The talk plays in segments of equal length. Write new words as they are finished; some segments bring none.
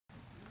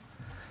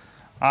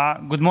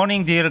Good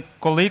morning, dear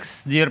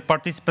colleagues, dear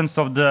participants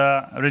of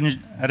the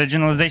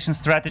regionalization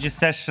strategy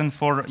session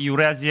for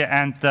Eurasia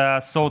and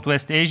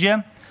Southwest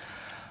Asia.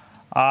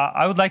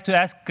 I would like to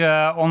ask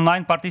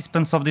online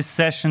participants of this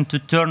session to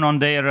turn on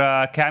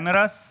their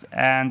cameras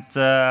and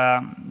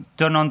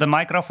turn on the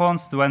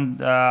microphones when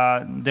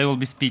they will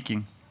be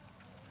speaking.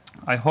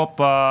 I hope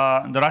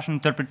the Russian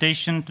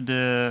interpretation to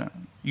the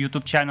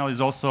YouTube channel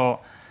is also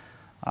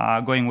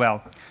going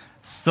well.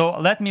 So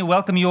let me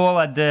welcome you all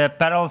at the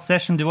parallel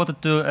session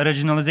devoted to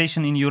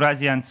regionalization in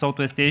Eurasia and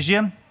Southwest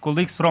Asia.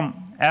 Colleagues from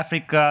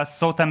Africa,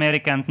 South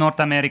America, and North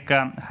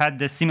America had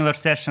the similar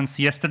sessions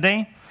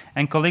yesterday,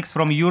 and colleagues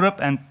from Europe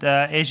and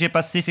Asia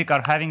Pacific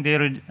are having their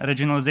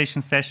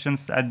regionalization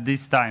sessions at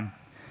this time.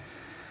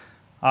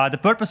 The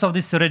purpose of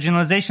these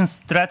regionalization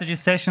strategy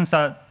sessions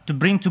are to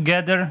bring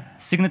together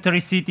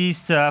signatory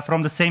cities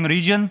from the same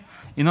region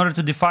in order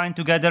to define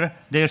together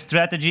their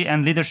strategy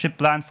and leadership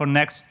plan for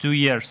next 2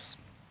 years.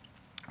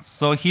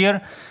 So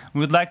here we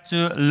would like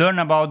to learn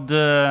about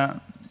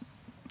the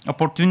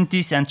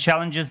opportunities and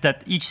challenges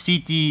that each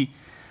city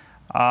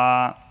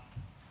has,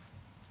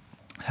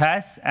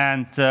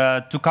 and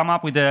to come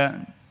up with a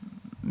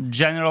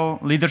general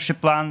leadership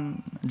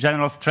plan,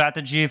 general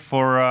strategy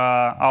for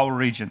our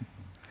region.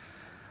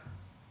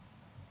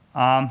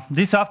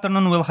 This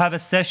afternoon we'll have a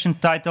session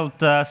titled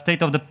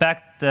State of the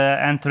Pact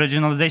and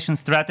Regionalization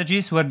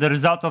Strategies, where the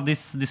result of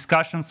these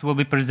discussions will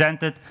be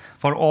presented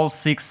for all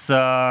 6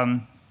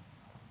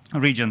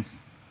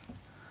 regions.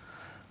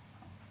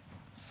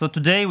 So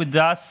today with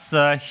us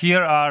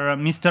here are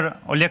Mr.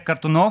 Oleg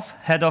Kartunov,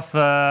 head of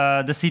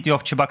the city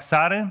of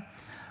Cheboksary,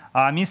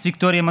 Ms.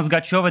 Victoria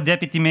Mozgacheva,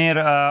 deputy mayor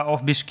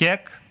of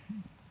Bishkek,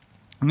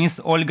 Ms.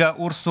 Olga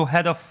Ursu,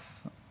 head of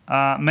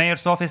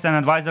mayor's office and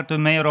advisor to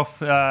mayor of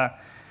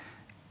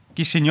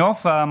Chisinau,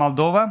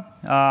 Moldova,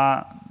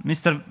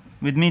 Mr.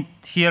 with me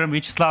here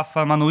Vyacheslav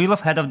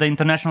Manuilov, head of the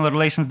international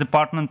relations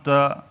department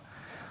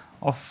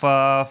of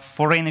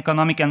Foreign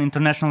Economic and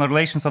International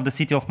Relations of the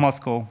City of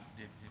Moscow.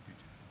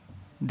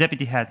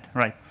 Deputy head,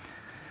 right.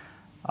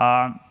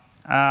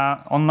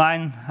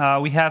 Online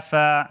we have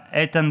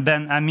Eitan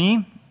Ben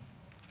Ami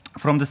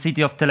from the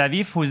City of Tel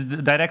Aviv, who is the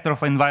Director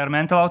of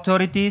Environmental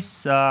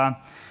Authorities,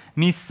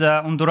 Ms.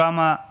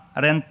 Undurama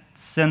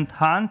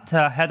Rentsent-Hunt,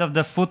 Head of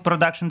the Food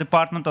Production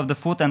Department of the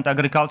Food and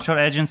Agriculture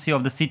Agency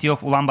of the City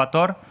of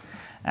Ulaanbaatar,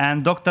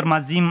 and Dr.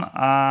 Mazim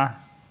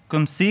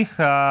Kumsich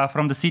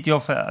from the City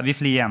of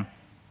Vifliyem.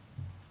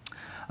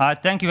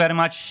 Thank you very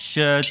much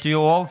to you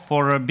all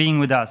for being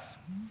with us.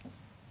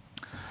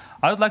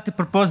 I would like to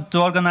propose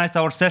to organize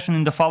our session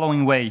in the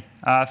following way.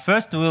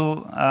 First,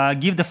 we'll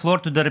give the floor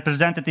to the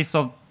representatives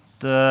of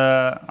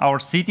our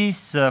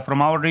cities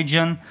from our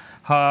region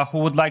who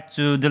would like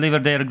to deliver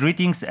their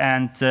greetings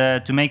and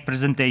to make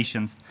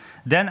presentations.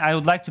 Then I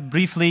would like to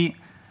briefly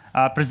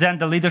present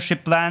the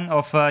leadership plan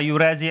of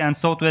Eurasia and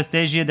Southwest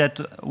Asia that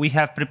we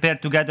have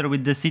prepared together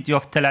with the city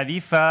of Tel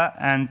Aviv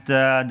and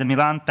the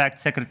Milan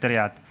Pact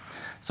Secretariat.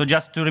 So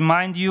just to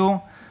remind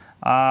you,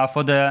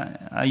 for the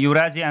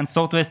Eurasia and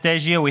Southwest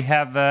Asia, we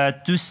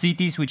have 2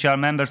 cities which are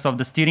members of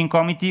the steering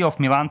committee of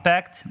Milan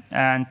Pact,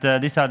 and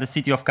these are the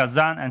city of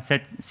Kazan and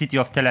city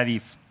of Tel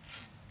Aviv.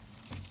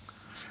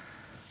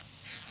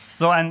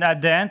 So, and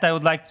at the end, I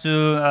would like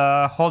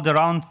to hold a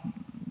round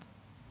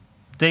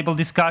table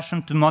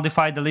discussion to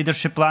modify the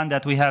leadership plan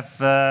that we have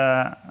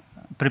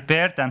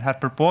prepared and have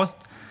proposed,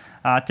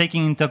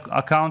 taking into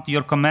account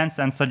your comments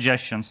and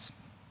suggestions.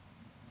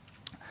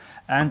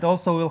 And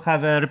also we'll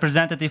have a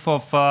representative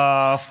of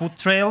Food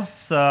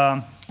Trails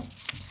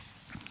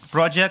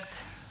project,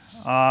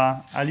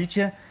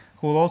 Alice,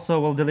 who also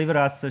will deliver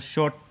us a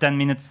short 10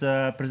 minutes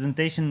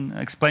presentation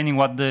explaining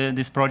what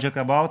this project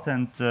is about,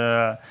 and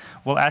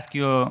we'll ask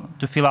you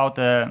to fill out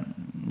a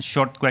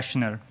short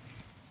questionnaire.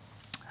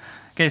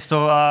 Okay,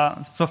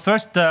 so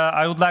first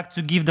I would like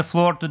to give the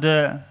floor to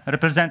the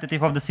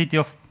representative of the city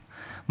of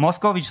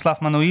Moscow,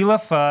 Vyacheslav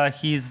Manuilov.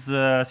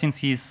 Since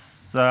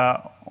he's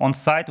on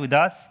site with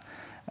us,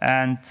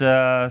 and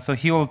so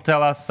he will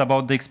tell us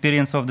about the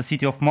experience of the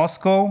city of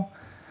Moscow.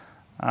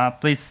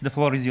 Please, the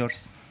floor is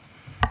yours.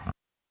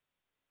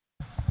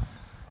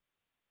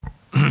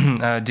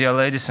 Dear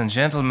ladies and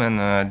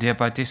gentlemen, dear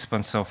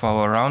participants of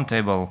our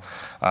roundtable,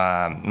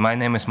 my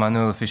name is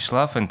Manuilov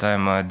Vyacheslav, and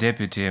I'm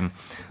deputy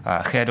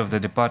head of the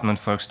Department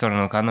for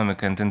External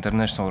Economic and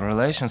International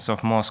Relations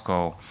of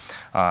Moscow.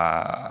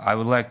 I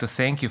would like to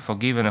thank you for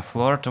giving a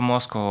floor to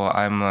Moscow.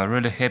 I'm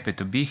really happy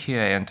to be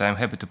here, and I'm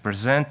happy to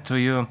present to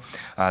you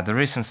the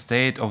recent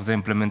state of the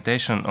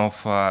implementation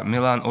of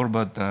Milan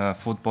Urban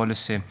Food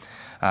Policy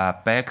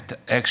Pact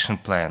Action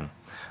Plan.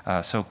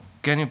 So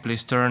can you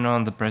please turn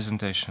on the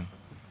presentation?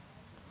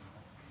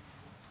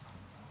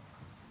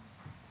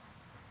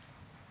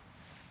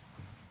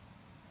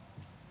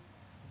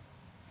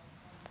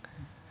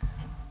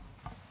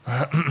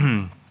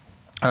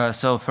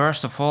 So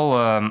first of all,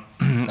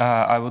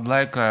 I would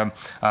like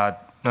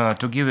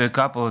to give you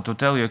to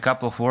tell you a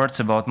couple of words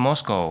about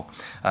Moscow.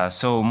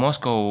 So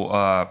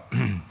Moscow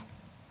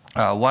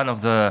one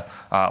of the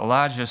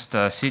largest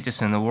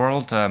cities in the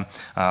world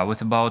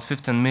with about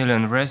 15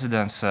 million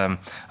residents.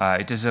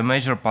 It is a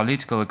major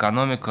political,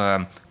 economic,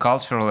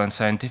 cultural and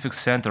scientific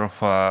center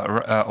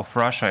of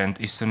Russia and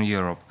Eastern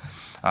Europe.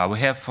 We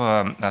have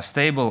a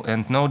stable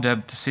and no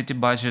debt city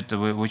budget,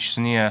 which is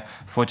near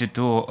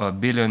 42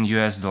 billion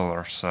US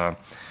dollars.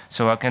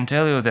 So I can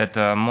tell you that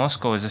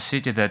Moscow is a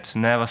city that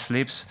never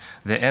sleeps.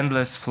 The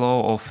endless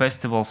flow of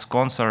festivals,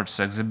 concerts,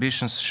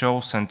 exhibitions,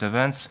 shows and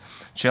events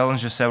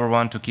challenges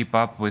everyone to keep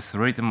up with the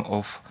rhythm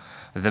of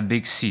the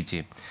big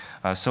city.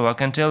 So I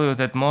can tell you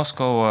that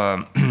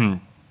Moscow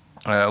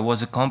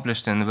was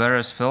accomplished in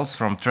various fields,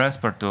 from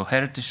transport to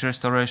heritage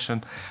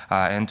restoration,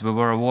 and we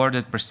were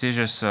awarded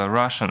prestigious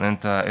Russian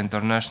and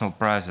international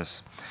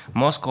prizes.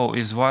 Moscow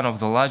is one of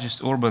the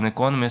largest urban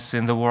economies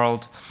in the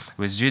world,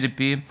 with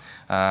GDP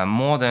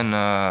more than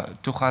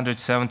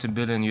 270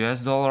 billion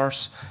US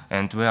dollars,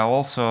 and we are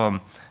also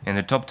in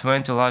the top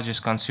 20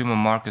 largest consumer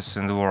markets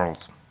in the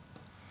world.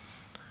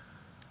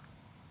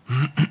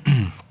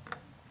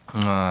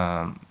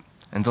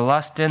 In the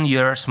last 10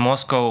 years,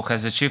 Moscow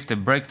has achieved a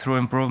breakthrough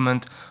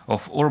improvement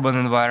of urban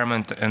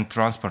environment and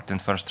transport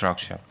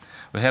infrastructure.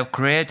 We have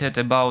created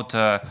about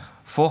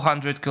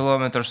 400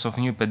 kilometers of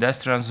new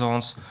pedestrian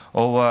zones,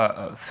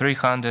 over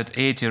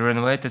 380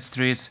 renovated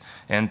streets,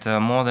 and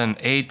more than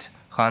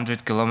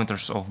 800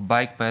 kilometers of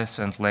bike paths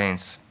and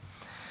lanes.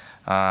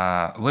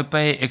 We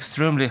pay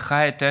extremely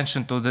high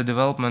attention to the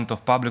development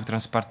of public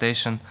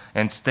transportation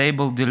and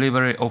stable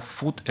delivery of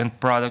food and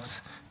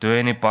products to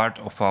any part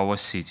of our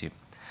city.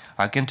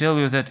 I can tell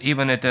you that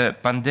even at a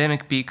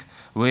pandemic peak,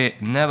 we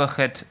never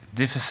had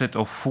deficit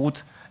of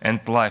food and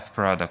life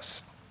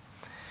products.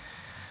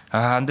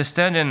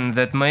 Understanding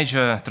that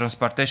major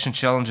transportation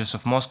challenges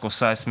of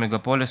Moscow-sized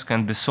megapolis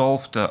can be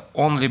solved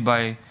only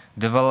by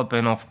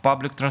developing of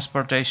public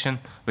transportation,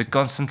 we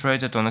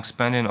concentrated on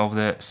expanding of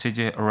the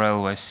city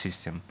railway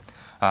system.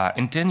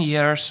 In 10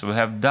 years, we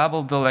have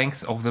doubled the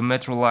length of the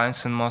metro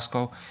lines in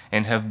Moscow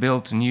and have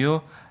built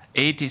new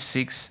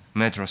 86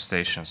 metro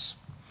stations.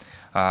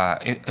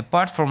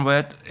 Apart from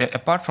that,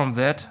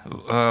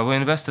 we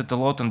invested a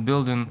lot in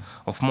building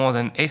of more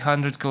than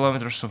 800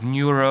 kilometers of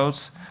new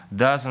roads,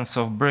 dozens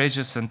of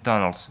bridges and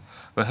tunnels.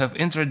 We have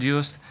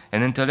introduced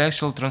an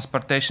intellectual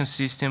transportation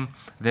system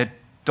that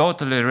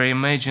totally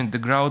reimagined the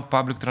ground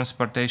public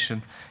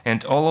transportation,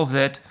 and all of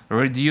that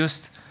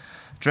reduced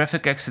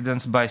traffic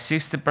accidents by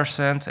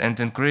 60% and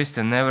increased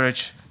an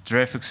average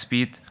traffic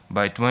speed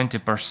by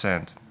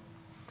 20%.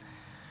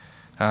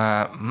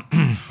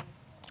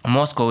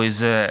 Moscow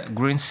is a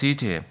green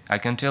city. I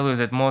can tell you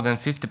that more than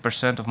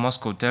 50% of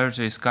Moscow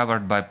territory is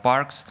covered by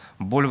parks,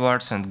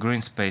 boulevards and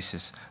green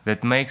spaces.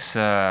 That makes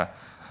the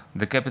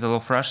capital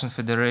of Russian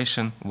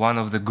Federation one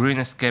of the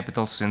greenest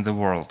capitals in the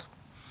world.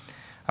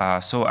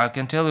 So I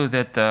can tell you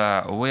that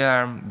we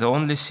are the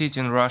only city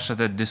in Russia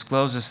that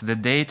discloses the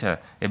data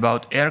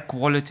about air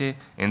quality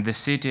in the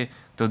city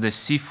to the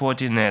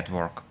C40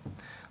 network.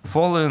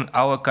 Following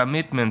our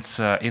commitments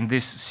in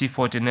this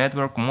C40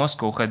 network,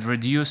 Moscow had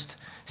reduced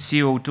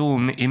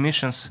CO2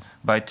 emissions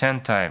by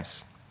 10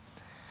 times.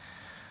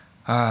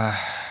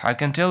 I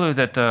can tell you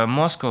that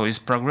Moscow is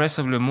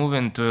progressively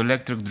moving to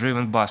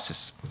electric-driven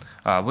buses.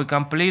 We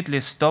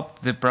completely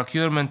stopped the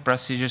procurement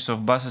procedures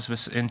of buses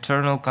with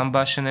internal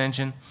combustion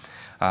engine,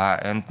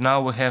 and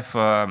now we have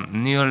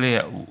nearly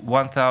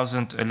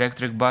 1,000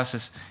 electric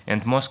buses,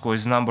 and Moscow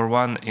is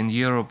 #1 in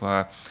Europe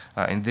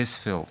in this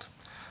field.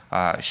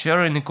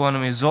 Sharing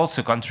economy is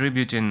also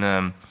contributing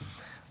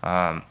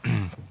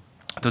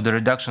to the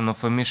reduction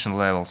of emission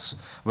levels.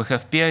 We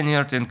have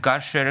pioneered in car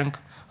sharing.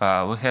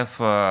 We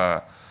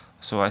have,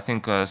 so I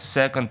think,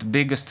 second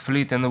biggest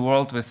fleet in the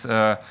world with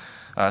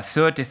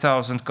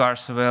 30,000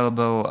 cars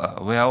available.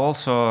 We are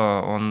also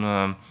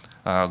on.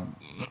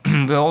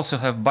 We also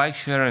have bike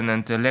sharing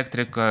and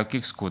electric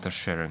kick scooter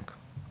sharing.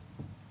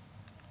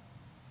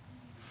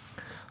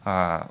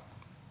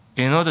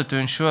 In order to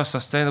ensure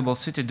sustainable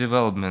city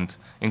development,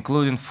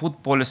 including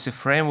food policy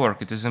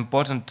framework, it is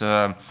important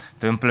to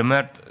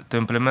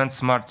implement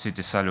smart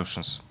city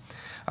solutions.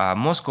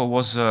 Moscow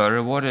was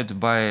rewarded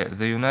by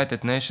the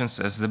United Nations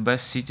as the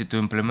best city to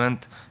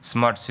implement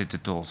smart city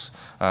tools.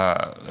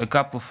 A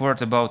couple of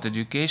words about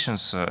education.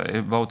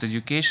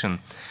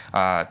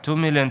 2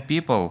 million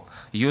people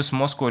use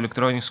Moscow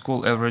Electronic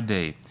School every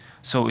day.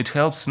 So it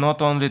helps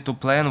not only to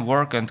plan,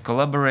 work and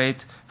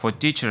collaborate for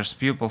teachers,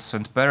 pupils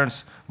and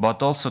parents,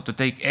 but also to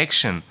take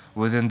action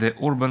within the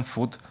urban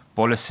food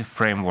policy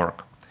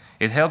framework.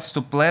 It helps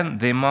to plan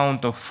the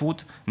amount of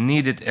food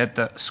needed at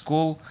the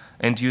school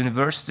and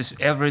universities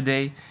every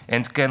day,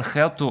 and can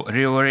help to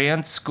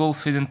reorient school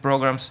feeding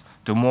programs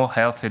to more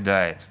healthy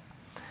diet.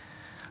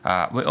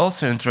 We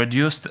also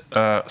introduced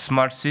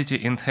smart city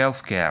in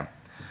healthcare.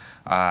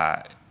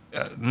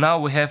 Now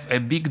we have a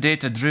big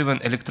data-driven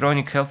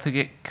electronic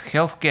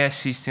healthcare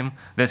system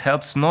that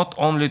helps not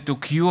only to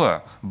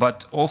cure,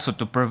 but also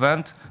to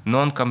prevent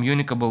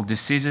non-communicable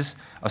diseases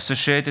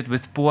associated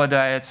with poor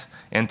diets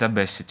and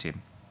obesity.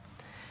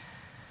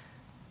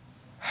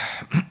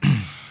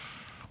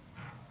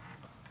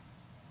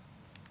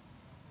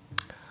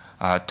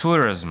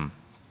 Tourism.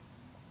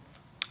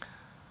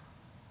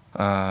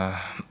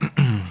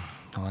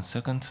 1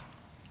 second.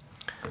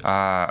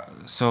 I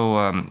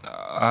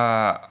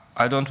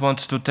don't want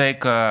to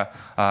take a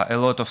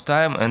lot of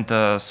time, and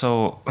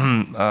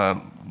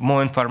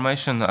more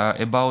information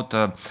about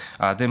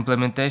the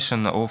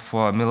implementation of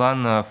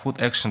Milan Food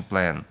Action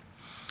Plan.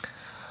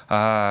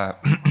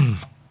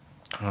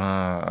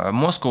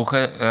 Moscow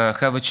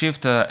have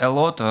achieved a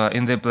lot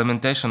in the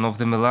implementation of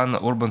the Milan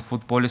Urban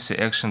Food Policy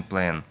Action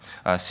Plan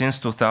since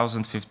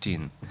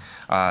 2015.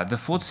 The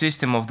food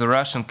system of the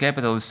Russian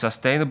capital is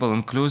sustainable,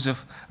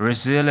 inclusive,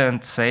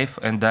 resilient, safe,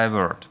 and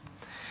diverse.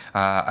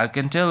 I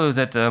can tell you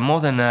that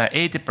more than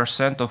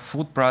 80% of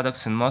food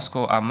products in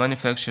Moscow are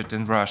manufactured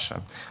in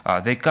Russia.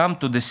 They come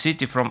to the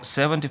city from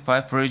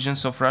 75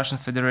 regions of Russian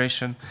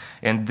Federation,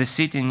 and the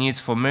city needs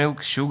for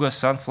milk, sugar,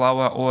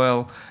 sunflower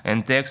oil,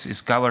 and eggs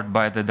is covered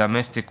by the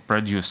domestic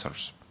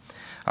producers.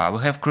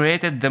 We have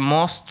created the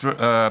most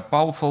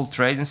powerful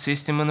trading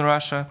system in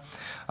Russia.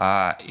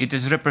 It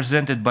is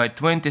represented by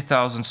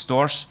 20,000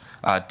 stores,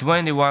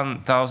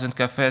 21,000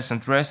 cafes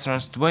and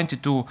restaurants,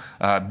 22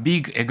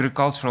 big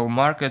agricultural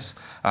markets,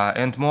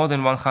 and more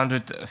than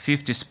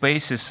 150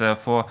 spaces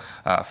for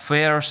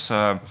fairs.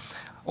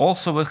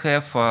 Also, we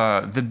have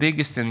the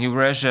biggest in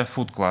Eurasia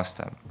food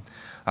cluster.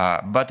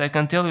 But I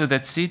can tell you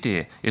that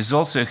city is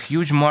also a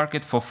huge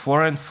market for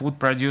foreign food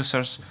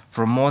producers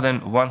from more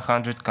than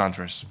 100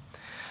 countries.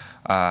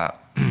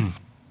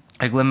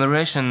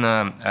 Agglomeration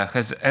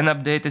has an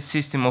updated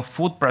system of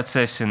food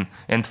processing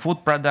and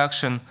food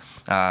production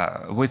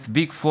with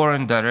big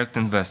foreign direct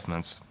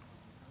investments.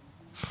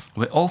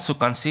 We also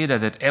consider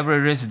that every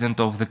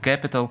resident of the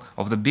capital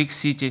of the big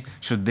city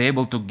should be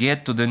able to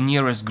get to the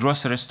nearest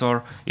grocery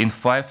store in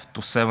 5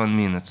 to 7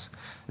 minutes.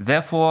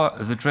 Therefore,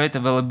 the trade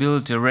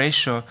availability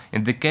ratio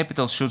in the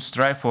capital should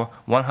strive for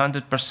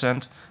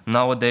 100%.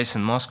 Nowadays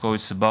in Moscow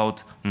it's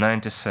about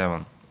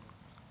 97%.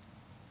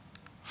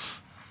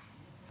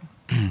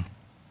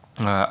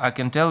 I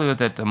can tell you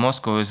that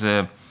Moscow is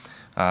a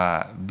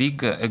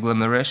big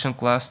agglomeration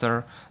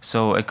cluster.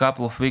 So a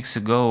couple of weeks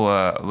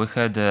ago we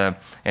had a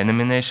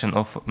nomination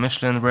of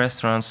Michelin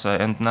restaurants,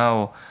 and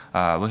now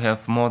we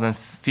have more than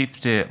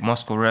 50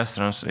 Moscow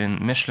restaurants in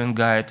Michelin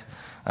Guide.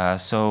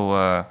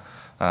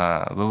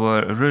 We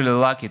were really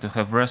lucky to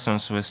have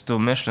restaurants with 2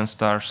 Michelin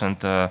stars,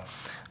 and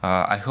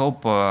I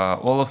hope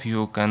all of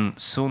you can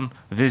soon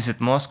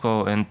visit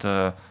Moscow and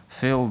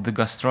feel the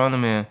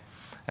gastronomy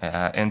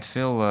and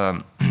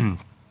feel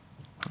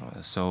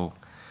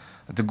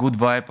the good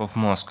vibe of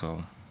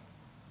Moscow.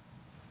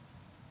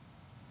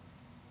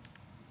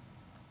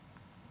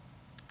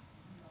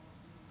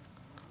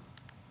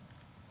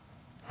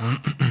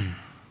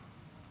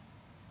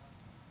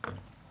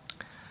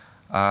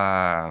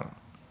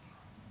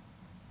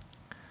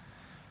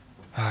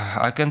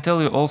 I can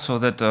tell you also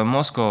that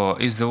Moscow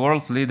is the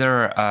world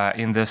leader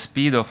in the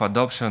speed of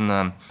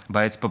adoption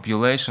by its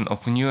population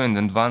of new and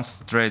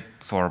advanced trade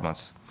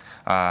formats.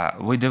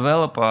 We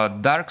develop a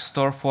dark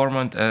store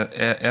format,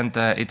 and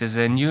it is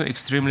a new,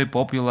 extremely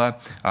popular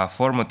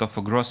format of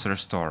a grocery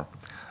store.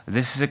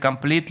 This is a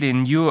completely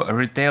new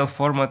retail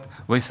format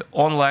with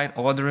online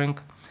ordering.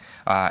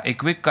 A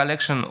quick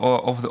collection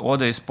of the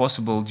order is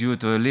possible due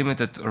to a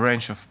limited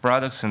range of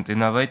products and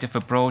innovative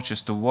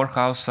approaches to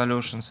warehouse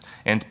solutions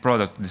and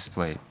product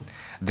display.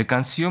 The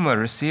consumer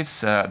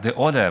receives the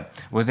order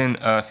within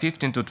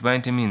 15 to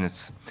 20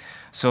 minutes.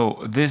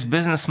 So this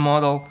business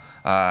model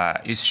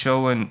is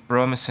showing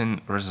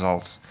promising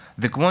results.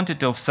 The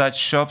quantity of such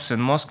shops in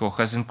Moscow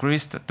has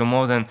increased to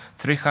more than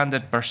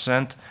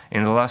 300%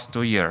 in the last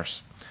 2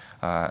 years.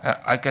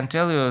 I can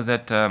tell you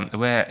that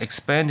we're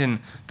expanding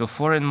to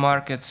foreign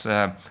markets.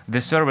 The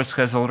service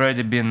has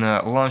already been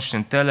launched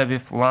in Tel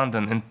Aviv,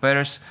 London, and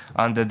Paris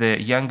under the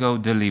Yango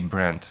Deli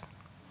brand.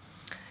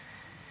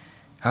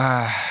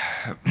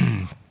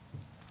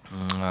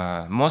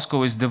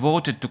 Moscow is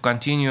devoted to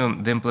continue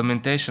the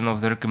implementation of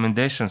the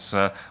recommendations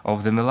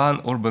of the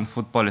Milan Urban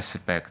Food Policy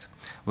Pact.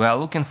 We are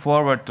looking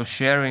forward to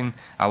sharing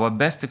our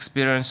best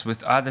experience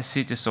with other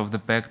cities of the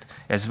Pact,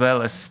 as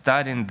well as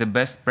studying the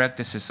best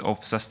practices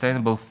of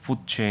sustainable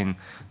food chain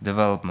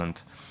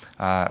development.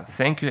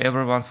 Thank you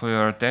everyone for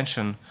your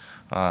attention.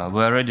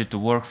 We are ready to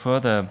work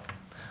further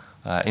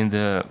in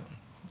the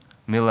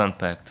Milan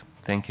Pact.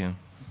 Thank you.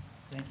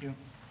 Thank you.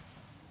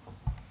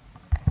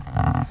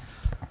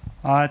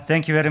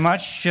 Thank you very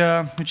much,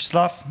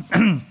 Vyacheslav.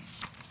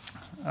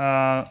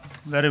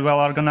 Very well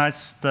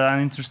organized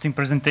and interesting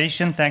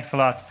presentation. Thanks a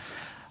lot.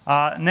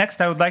 Next,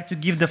 I would like to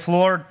give the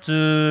floor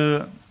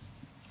to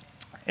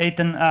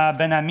Eitan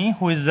Ben-Ami,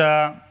 who is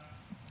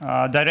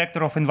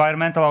Director of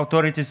Environmental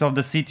Authorities of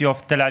the City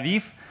of Tel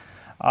Aviv.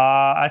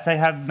 As I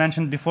have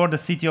mentioned before, the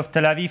City of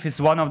Tel Aviv is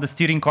one of the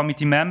steering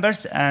committee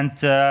members, and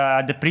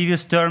at the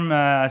previous term,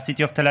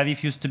 City of Tel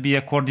Aviv used to be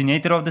a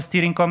coordinator of the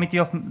steering committee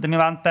of the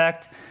Milan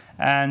Pact.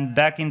 And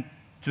back in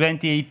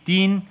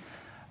 2018,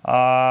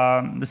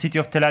 the City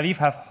of Tel Aviv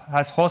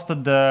has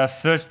hosted the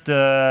first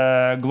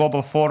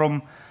global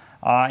forum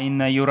in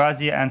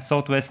Eurasia and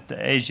Southwest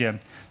Asia.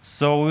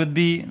 So we would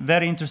be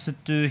very interested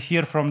to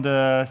hear from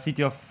the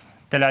city of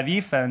Tel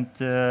Aviv and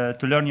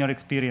to learn your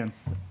experience.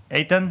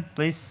 Eitan,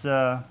 please.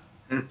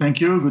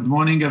 Thank you. Good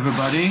morning,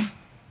 everybody.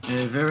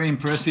 A very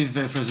impressive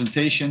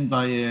presentation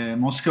by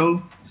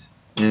Moscow.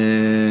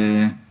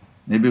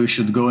 Maybe we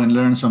should go and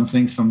learn some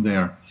things from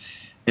there.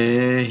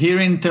 Here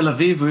in Tel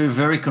Aviv, we're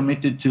very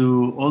committed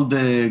to all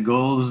the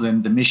goals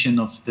and the mission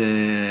of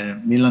the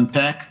Milan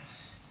Pact.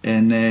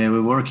 And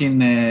we're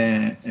working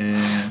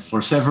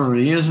for several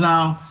years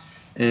now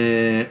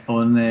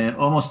on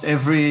almost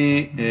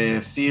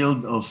every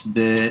field of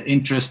the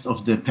interest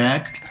of the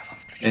Pact.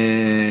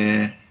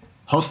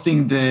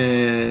 Hosting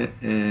the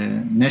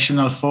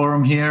national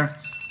forum here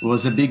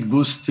was a big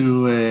boost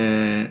to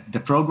the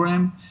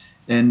program.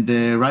 And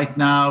right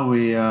now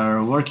we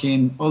are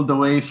working all the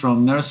way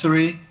from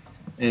nursery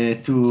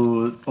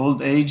to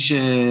old age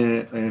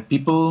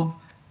people,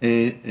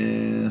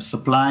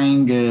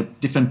 supplying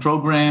different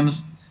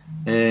programs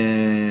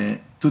to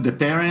the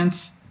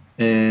parents.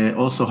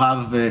 Also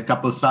have a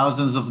couple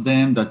thousands of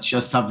them that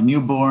just have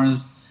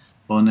newborns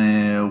on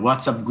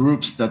WhatsApp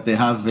groups that they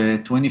have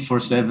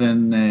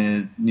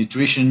 24/7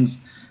 nutritions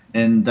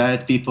and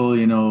diet people,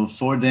 you know,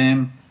 for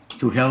them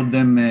to help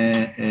them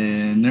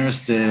nurse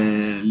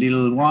the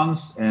little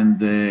ones and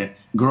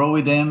grow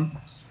with them.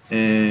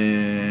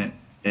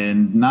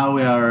 And now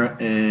we are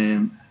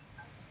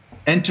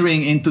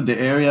entering into the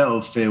area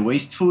of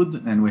waste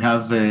food, and we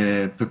have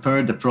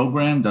prepared a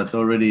program that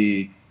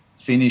already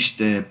finished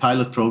the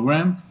pilot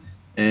program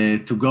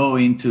to go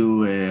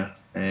into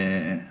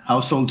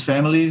household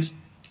families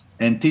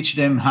and teach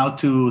them how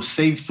to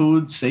save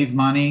food, save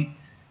money,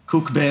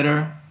 cook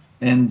better,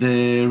 and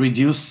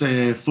reduce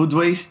food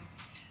waste.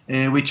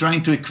 We're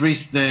trying to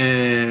increase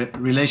the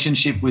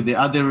relationship with the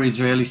other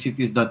Israeli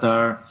cities that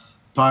are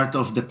part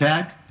of the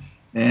Pact,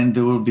 and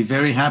we'll be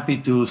very happy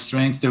to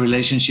strengthen the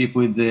relationship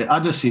with the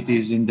other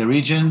cities in the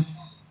region,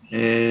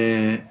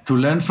 to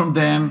learn from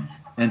them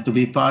and to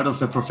be part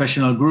of a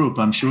professional group.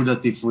 I'm sure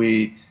that if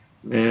we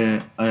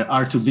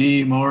are to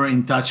be more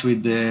in touch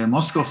with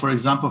Moscow, for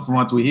example, from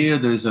what we hear,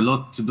 there is a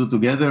lot to do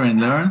together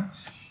and learn.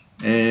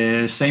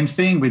 Same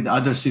thing with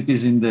other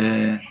cities in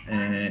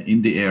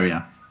the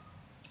area.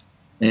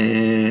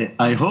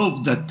 I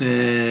hope that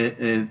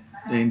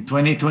in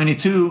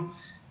 2022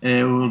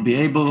 we will be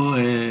able,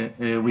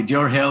 with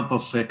your help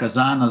of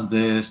Kazan as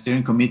the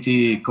steering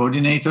committee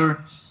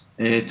coordinator,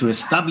 to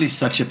establish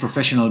such a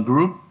professional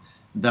group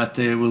that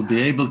will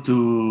be able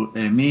to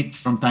meet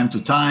from time to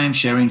time,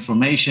 share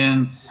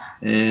information,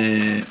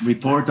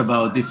 report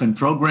about different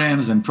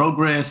programs and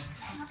progress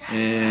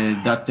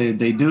that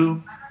they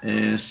do,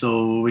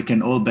 so we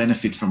can all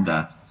benefit from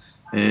that.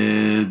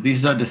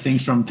 These are the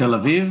things from Tel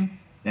Aviv,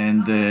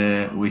 and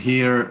we're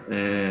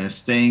here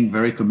staying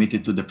very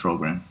committed to the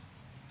program.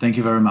 Thank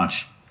you very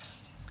much.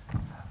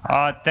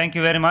 Thank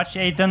you very much,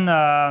 Eitan.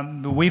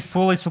 We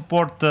fully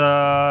support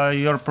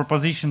your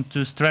proposition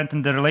to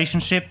strengthen the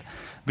relationship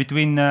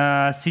between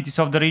cities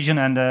of the region,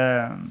 and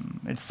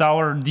it's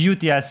our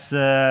duty as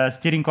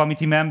steering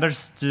committee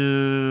members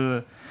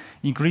to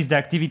increase the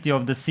activity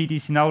of the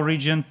cities in our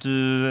region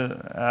to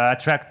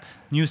attract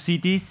new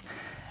cities.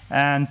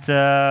 And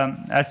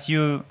as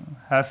you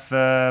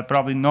have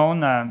probably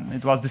known,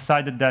 it was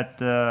decided that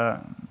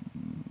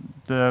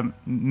the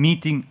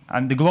meeting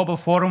and the global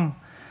forum,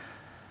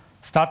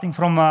 starting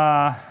from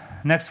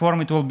next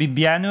forum, it will be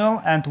biannual,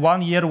 and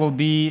 1 year will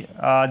be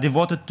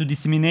devoted to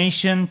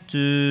dissemination,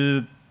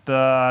 to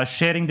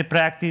sharing the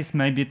practice,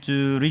 maybe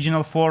to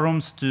regional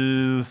forums,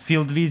 to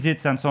field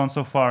visits, and so on and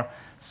so forth.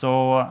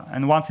 So,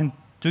 and once in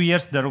 2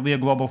 years, there will be a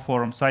global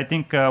forum. So I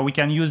think we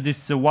can use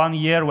this 1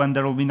 year when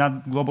there will be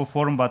not global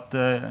forum, but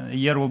a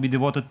year will be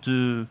devoted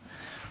to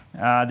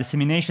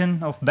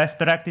dissemination of best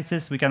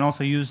practices. We can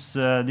also use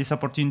this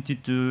opportunity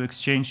to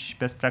exchange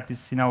best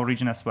practices in our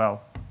region as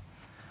well.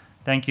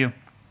 Thank you.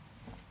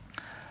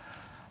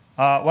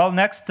 Well,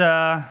 next,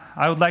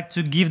 I would like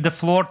to give the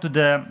floor to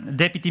the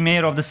Deputy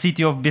Mayor of the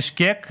city of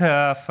Bishkek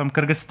from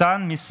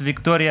Kyrgyzstan, Ms.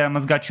 Victoria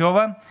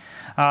Mazgacheva.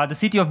 The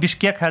city of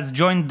Bishkek has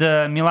joined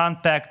the Milan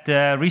Pact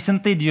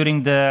recently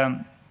during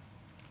the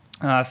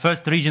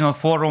first regional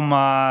forum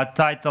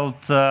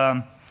titled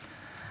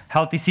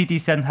Healthy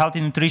Cities and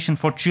Healthy Nutrition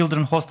for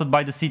Children, hosted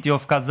by the city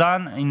of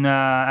Kazan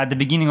at the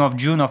beginning of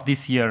June of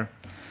this year.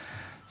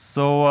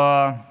 So,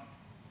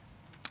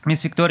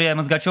 Ms. Victoria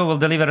Mazgacheva will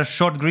deliver a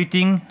short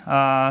greeting,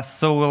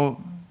 so we'll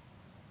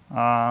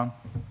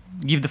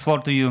give the floor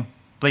to you,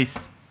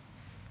 please.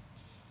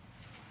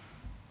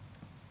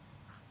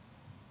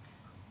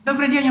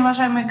 Добрый день,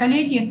 уважаемые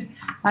коллеги.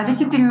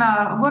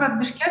 Действительно, город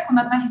Бишкек, он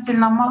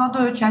относительно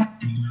молодой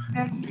участник.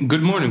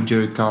 Good morning,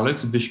 dear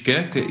colleagues.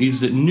 Bishkek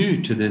is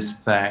new to this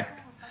pact,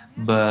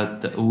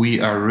 but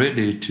we are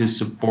ready to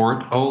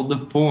support all the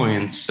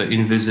points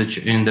envisaged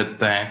in the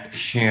pact,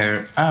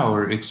 share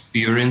our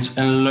experience,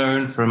 and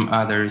learn from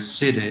other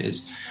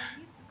cities.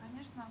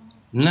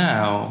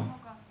 Now,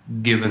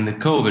 given the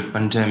COVID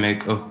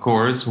pandemic, of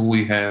course,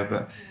 we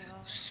have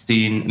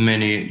seen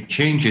many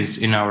changes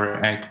in our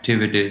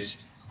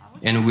activities.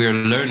 and we're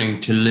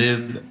learning to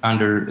live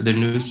under the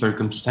new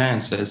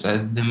circumstances.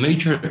 The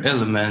major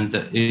element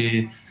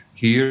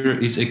here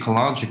is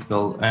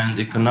ecological and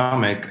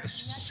economic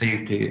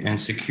safety and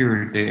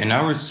security. And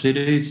our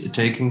city is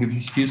taking a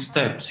few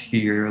steps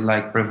here,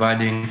 like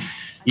providing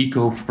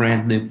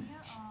eco-friendly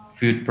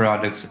food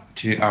products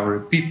to our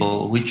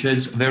people, which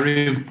is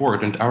very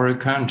important. Our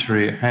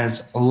country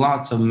has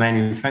lots of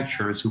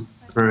manufacturers who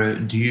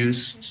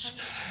produce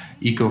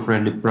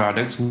eco-friendly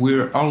products.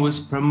 We're always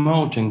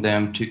promoting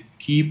them to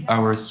keep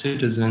our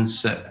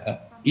citizens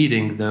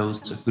eating those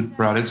food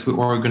products. We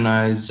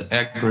organize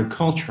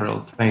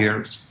agricultural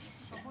fairs,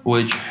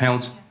 which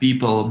helps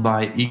people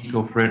buy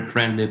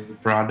eco-friendly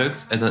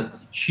products at a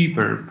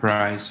cheaper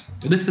price.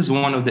 This is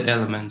one of the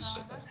elements.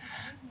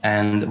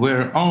 And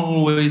we're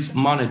always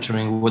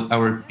monitoring what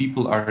our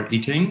people are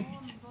eating.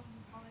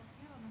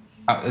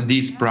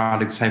 These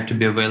products have to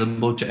be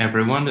available to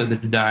everyone. The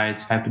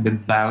diets have to be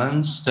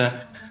balanced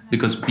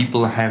because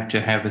people have to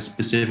have a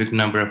specific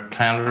number of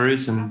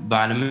calories and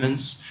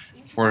vitamins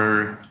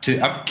to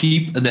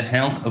upkeep the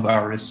health of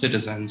our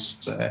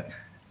citizens.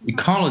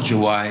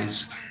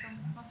 Ecology-wise,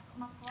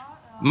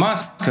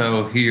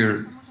 Moscow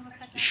here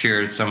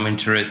shared some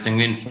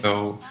interesting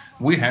info.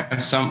 We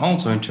have some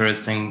also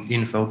interesting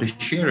info to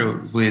share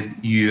with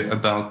you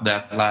about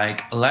that.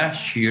 Like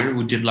last year,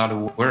 we did a lot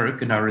of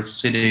work in our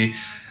city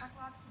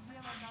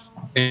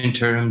in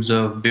terms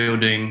of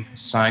building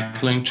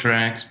cycling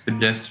tracks,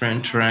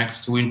 pedestrian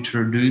tracks. We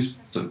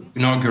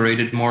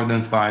inaugurated more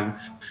than 5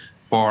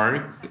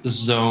 park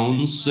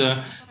zones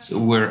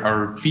where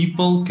our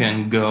people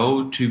can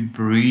go to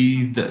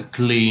breathe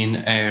clean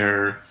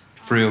air,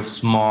 free of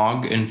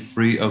smog and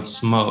free of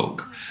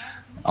smoke.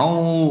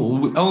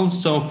 We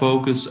also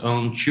focus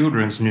on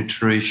children's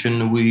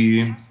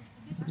nutrition.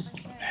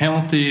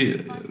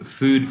 Healthy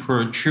food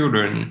for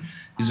children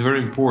is very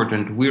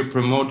important. We're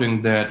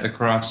promoting that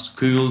across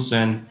schools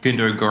and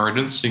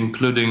kindergartens,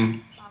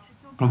 including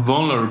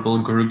vulnerable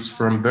groups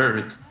from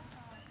birth.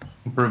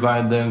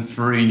 Provide them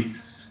free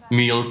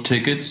meal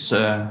tickets,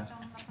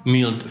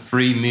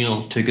 free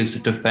meal tickets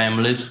to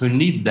families who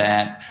need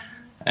that.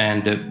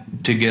 And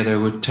together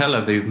with Tel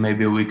Aviv,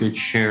 maybe we could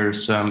share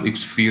some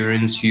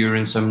experience here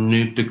and some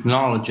new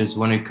technologies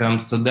when it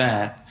comes to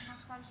that.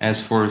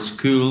 As for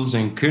schools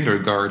and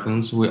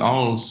kindergartens, we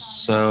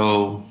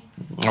also,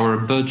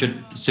 our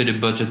city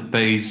budget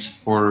pays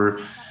for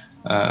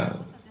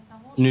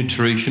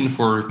nutrition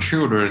for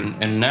children.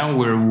 And now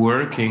we're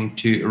working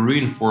to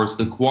reinforce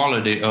the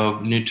quality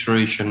of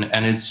nutrition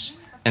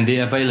and the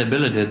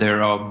availability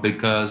thereof,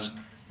 because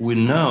we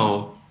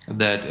know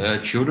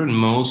that children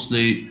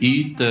mostly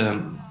eat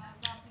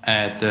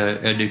at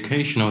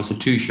educational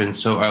institutions.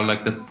 So I'd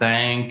like to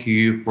thank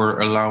you for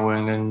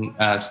allowing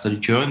us to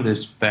join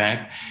this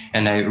pact,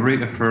 and I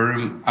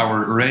reaffirm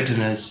our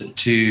readiness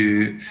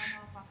to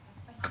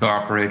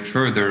cooperate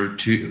further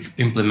to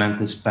implement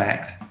this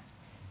pact.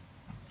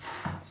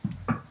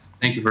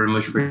 Thank you very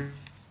much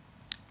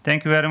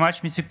Thank you very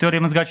much, Ms. Victoria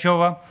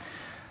Mozgacheva.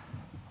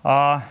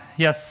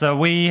 Yes,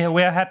 we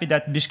are happy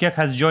that Bishkek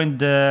has joined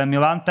the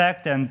Milan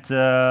Pact, and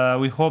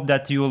we hope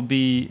that you will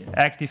be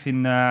active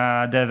in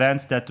the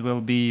events that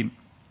will be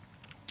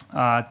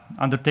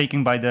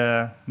undertaken by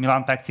the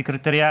Milan Pact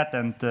Secretariat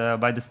and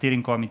by the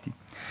steering committee.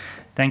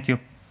 Thank you.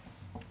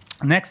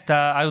 Next,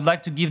 I would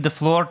like to give the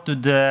floor to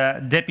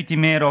the Deputy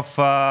Mayor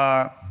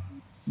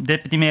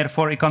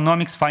for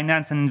Economics,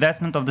 Finance and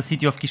Investment of the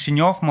city of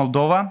Chisinau,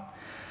 Moldova.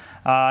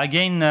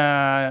 Again,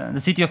 the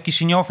city of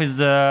Chisinau is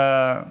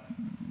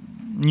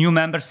new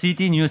member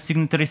city, new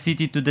signatory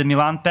city to the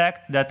Milan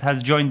Pact that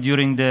has joined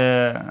during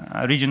the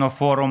regional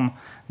forum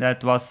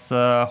that was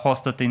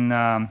hosted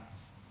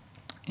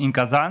in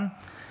Kazan.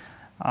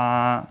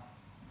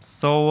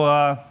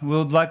 So we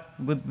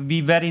would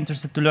be very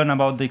interested to learn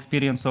about the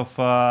experience of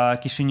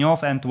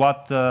Chisinau and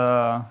what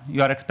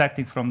you are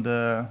expecting from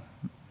the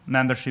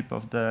membership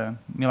of the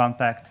Milan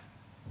Pact.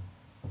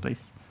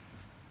 Please.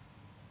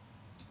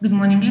 Good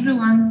morning,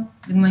 everyone.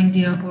 Good morning,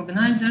 dear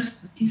organizers,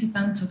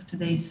 participants of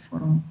today's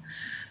forum.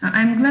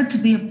 I'm glad to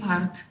be a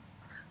part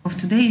of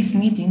today's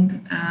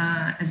meeting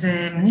as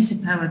a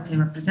municipality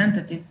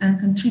representative and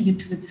contribute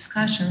to the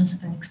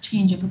discussions and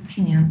exchange of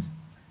opinions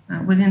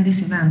within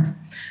this event.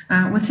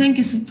 We thank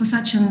you for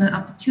such an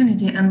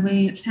opportunity, and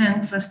we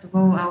thank, first of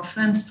all, our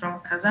friends from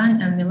Kazan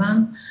and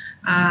Milan,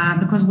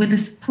 because with the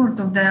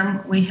support of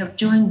them, we have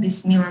joined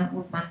this Milan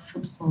Urban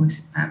Food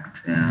Policy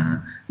Pact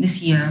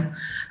this year,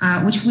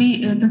 which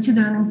we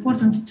consider an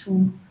important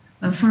tool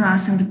for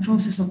us in the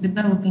process of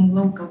developing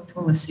local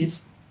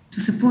policies to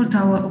support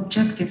our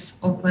objectives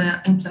of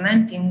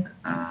implementing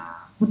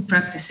good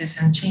practices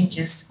and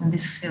changes in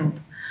this field.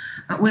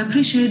 We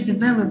appreciate the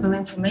valuable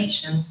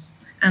information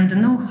and the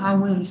know-how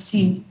we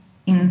receive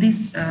in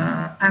this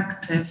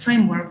Pact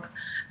framework,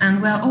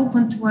 and we are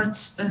open towards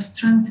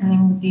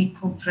strengthening the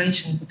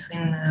cooperation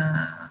between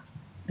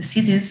the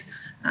cities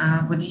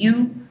with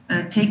you,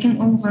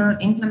 taking over,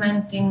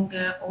 implementing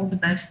all the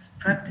best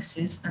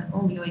practices and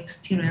all your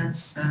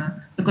experience,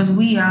 because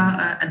we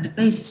are at the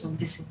basis of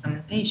this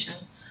implementation.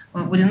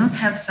 we do not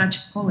have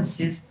such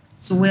policies.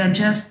 So we are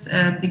just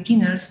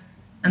beginners,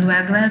 and we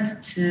are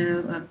glad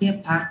to be a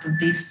part of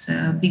this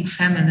big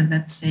family,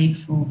 let's say,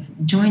 for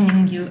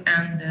joining you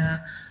and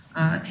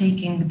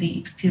taking the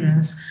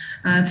experience.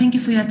 Thank you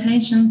for your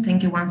attention.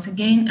 Thank you once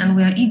again, and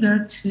we are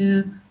eager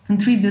to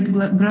contribute,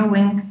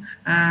 growing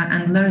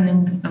and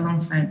learning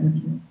alongside with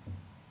you.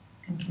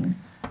 Thank you.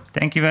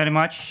 Thank you very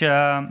much,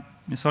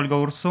 Ms. Olga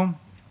Ursu.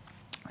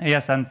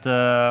 Yes, and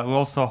we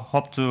also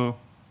hope to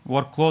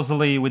work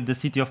closely with the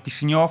city of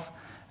Chisinau,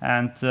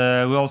 and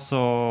we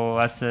also,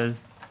 as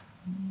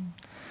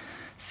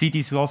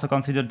cities, we also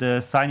consider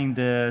the signing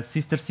the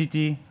sister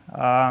city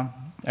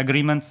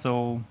agreement.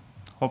 So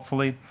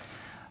hopefully,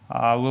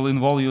 we'll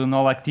involve you in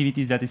all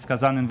activities that is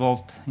Kazan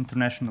involved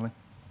internationally.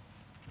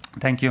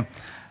 Thank you.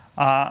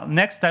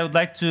 Next, I would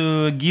like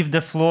to give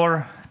the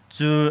floor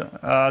to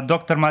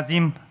Dr.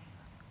 Mazim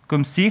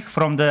Gumsich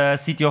from the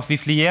city of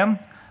Vifliem.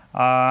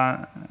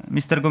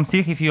 Mr.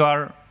 Gumsich, if you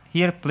are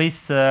here,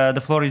 please,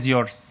 the floor is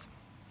yours.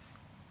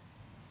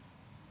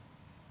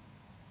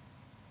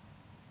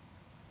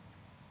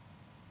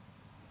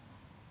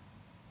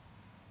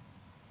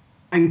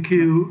 Thank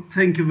you.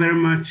 Thank you very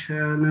much.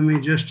 Let me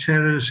just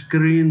share a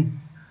screen.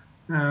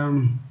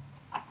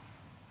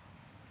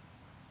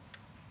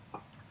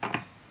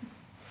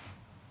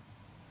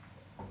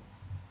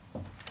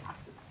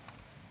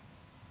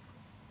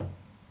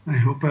 I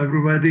hope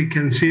everybody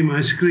can see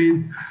my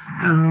screen.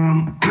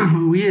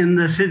 We in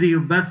the city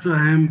of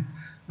Bethlehem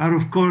are,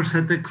 of course,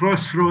 at the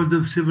crossroad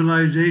of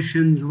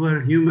civilizations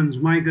where humans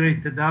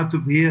migrated out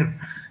of here.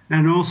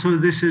 And also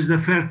this is the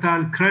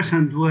Fertile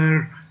Crescent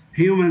where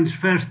humans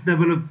first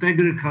developed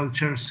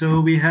agriculture. So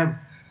we have,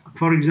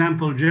 for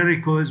example,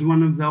 Jericho is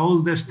one of the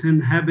oldest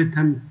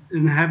inhabited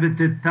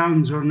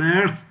towns on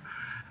earth,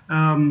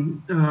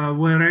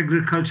 where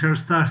agriculture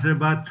started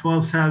about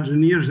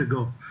 12,000 years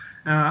ago.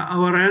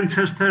 Our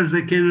ancestors,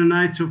 the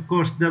Canaanites, of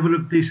course,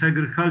 developed these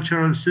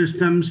agricultural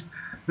systems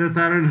that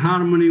are in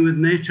harmony with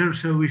nature.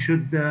 So we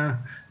should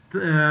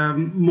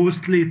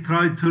mostly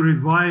try to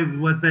revive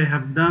what they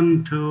have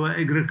done to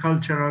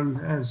agricultural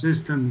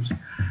systems.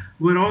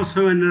 We're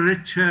also in a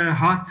rich,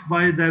 hot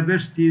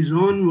biodiversity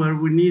zone where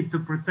we need to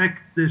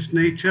protect this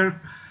nature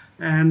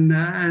and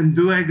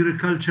do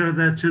agriculture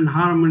that's in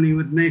harmony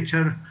with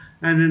nature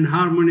and in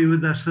harmony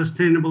with the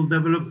sustainable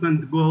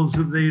development goals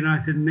of the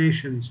United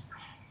Nations.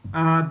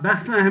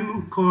 Bethlehem,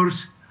 of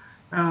course,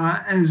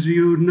 as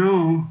you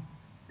know,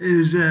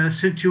 is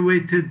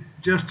situated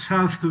just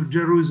south of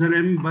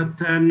Jerusalem, but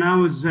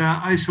now is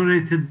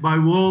isolated by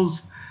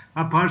walls,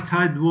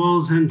 apartheid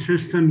walls and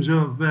systems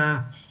of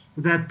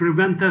that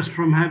prevent us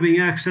from having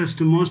access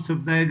to most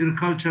of the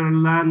agricultural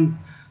land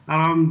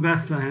around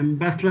Bethlehem.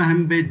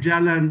 Bethlehem, Beit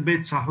Jala, and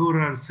Beit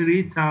Sahur are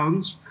 3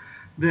 towns.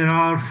 There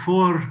are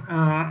 4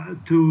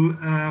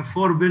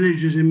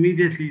 villages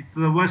immediately to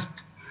the west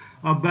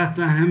of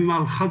Bethlehem: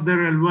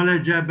 Al-Khadr,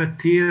 Al-Walaja,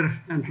 Batir,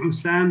 and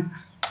Hussan,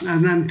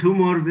 and then 2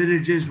 more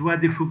villages,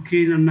 Wadi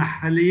Fukin and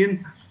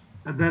Nahalin,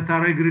 that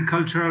are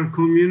agricultural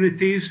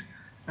communities.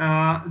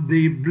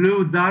 The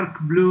dark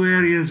blue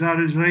areas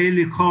are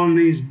Israeli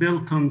colonies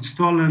built on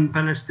stolen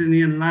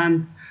Palestinian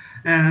land,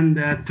 and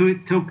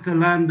took the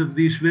land of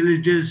these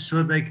villages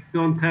so they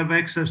don't have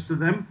access to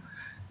them.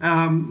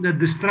 The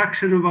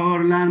destruction of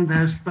our land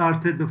has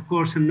started, of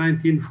course, in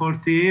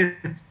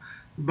 1948,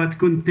 but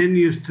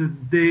continues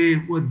today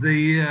with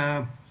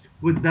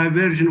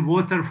diversion of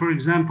water, for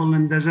example,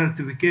 and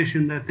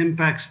desertification that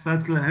impacts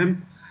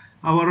Bethlehem.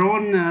 Our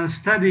own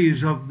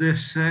studies of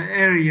this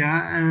area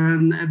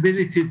and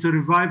ability to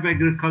revive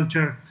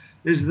agriculture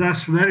is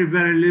thus very,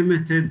 very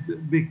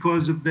limited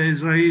because of the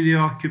Israeli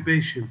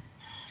occupation.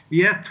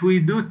 Yet we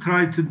do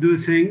try to do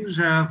things,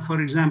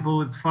 for example,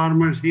 with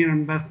farmers here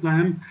in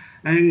Bethlehem,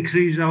 and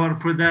increase our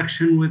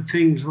production with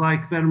things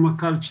like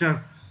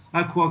permaculture,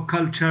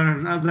 aquaculture,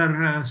 and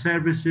other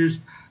services.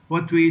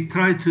 What we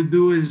try to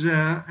do is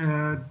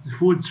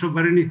food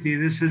sovereignty.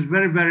 This is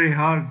very, very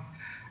hard.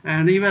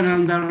 And even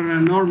under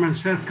normal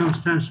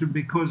circumstances,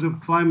 because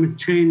of climate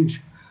change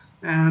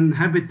and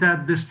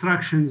habitat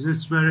destructions,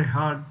 it's very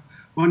hard.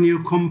 When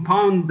you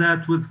compound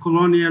that with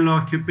colonial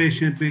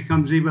occupation, it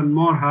becomes even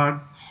more hard.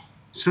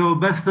 So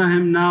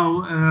Bethlehem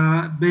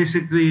now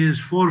basically is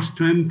forced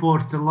to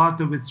import a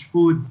lot of its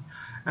food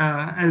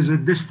as a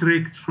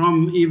district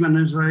from even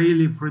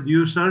Israeli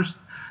producers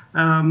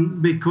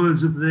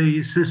because of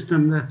the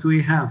system that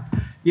we have.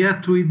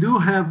 Yet we do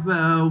have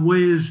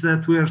ways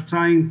that we are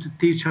trying to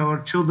teach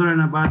our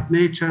children about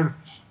nature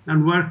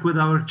and work with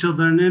our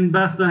children. In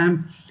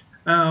Bethlehem,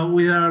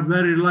 we are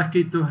very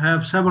lucky to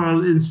have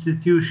several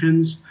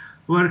institutions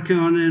working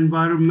on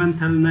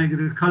environmental and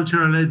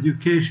agricultural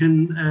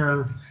education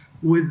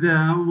with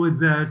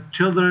the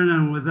children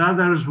and with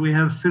others. We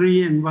have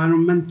 3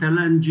 environmental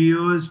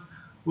NGOs.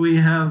 We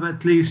have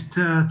at least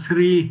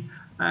 3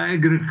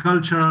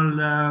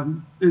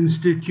 agricultural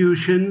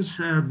institutions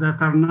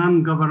that are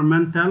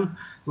non-governmental,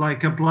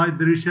 like Applied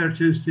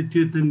Research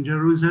Institute in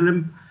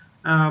Jerusalem.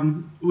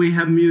 We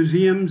have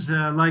museums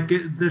like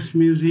this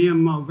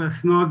Museum of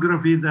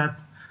Ethnography that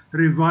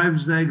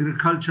revives the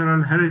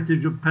agricultural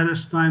heritage of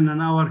Palestine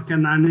and our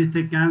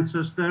Canaanitic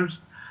ancestors.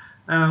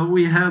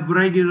 We have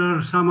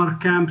regular summer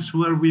camps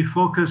where we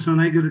focus on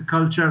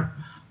agriculture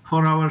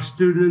for our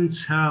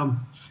students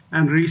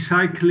and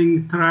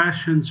recycling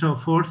trash and so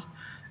forth.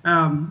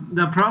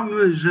 The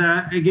problem is,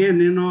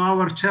 again,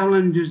 our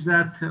challenge is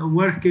that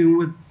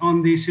working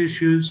on these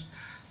issues,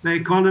 the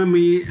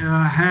economy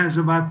has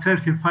about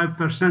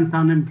 35%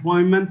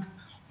 unemployment.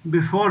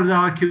 Before the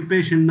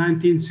occupation,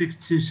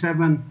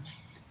 1967,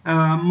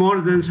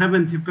 more than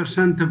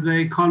 70% of the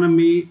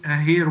economy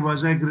here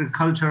was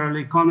agricultural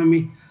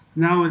economy.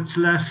 Now it's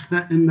less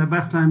than, in the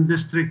Bethlehem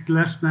district,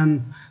 less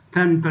than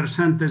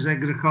 10% is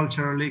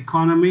agricultural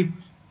economy.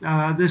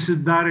 This is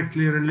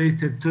directly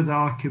related to the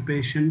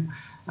occupation.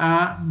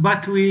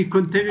 But we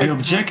continue. I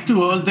object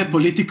to all the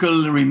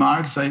political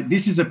remarks.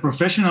 This is a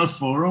professional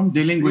forum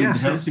dealing with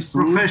healthy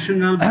food.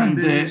 Professional. And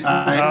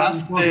I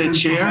asked the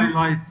chair.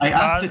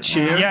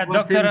 Yeah,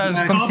 Dr.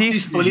 Stop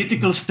this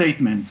political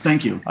statement.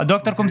 Thank you.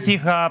 Dr.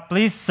 Kumsih,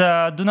 please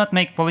do not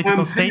make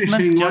political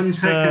statements. One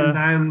second,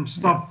 I'll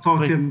stop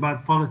talking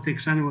about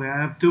politics anyway.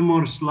 I have 2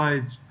 more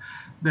slides.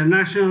 The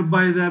National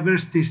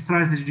Biodiversity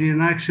Strategy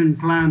and Action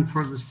Plan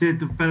for the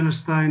State of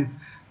Palestine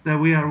that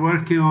we are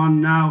working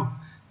on now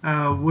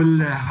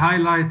will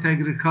highlight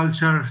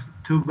agriculture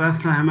to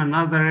Bethlehem and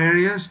other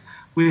areas.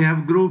 We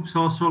have groups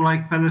also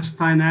like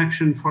Palestine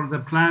Action for the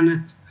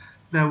Planet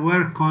that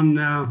work on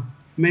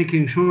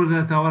making sure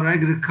that our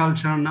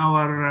agriculture and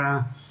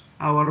our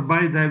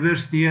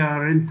biodiversity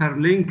are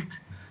interlinked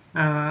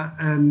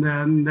and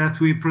that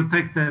we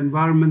protect the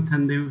environment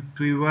and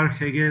we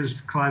work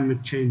against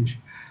climate change.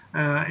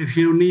 If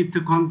you need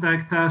to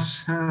contact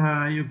us,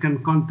 you can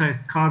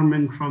contact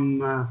Carmen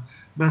from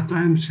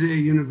Bethlehem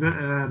City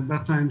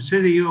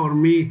or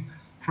me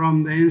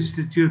from the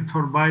Institute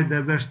for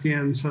Biodiversity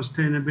and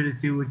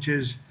Sustainability, which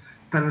is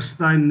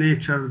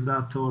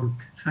palestinenature.org.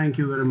 Thank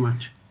you very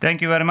much.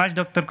 Thank you very much,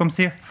 Dr.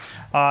 Kumsih.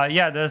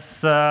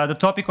 The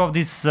topic of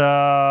this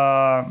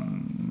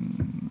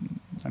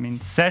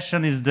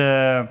session is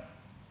the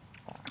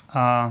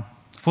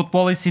food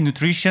policy,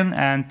 nutrition,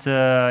 and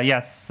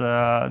yes,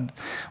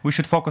 we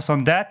should focus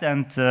on that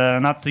and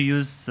not to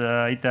use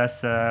it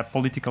as a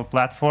political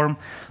platform.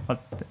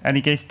 But in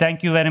any case,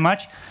 thank you very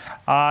much.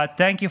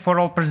 Thank you for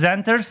all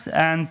presenters.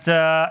 And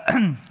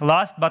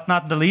last but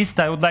not the least,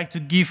 I would like to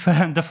give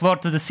the floor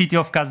to the city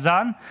of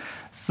Kazan.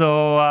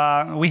 So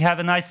we have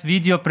a nice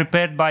video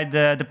prepared by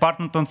the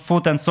Department on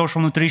Food and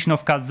Social Nutrition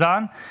of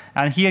Kazan.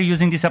 And here,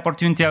 using this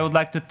opportunity, I would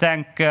like to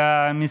thank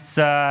Ms.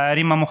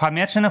 Rima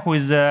Muhamedshina, who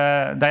is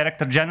the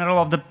Director General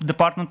of the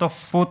Department of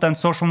Food and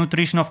Social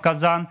Nutrition of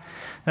Kazan.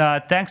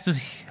 Thanks to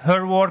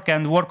her work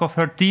and work of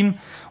her team,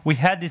 we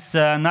had this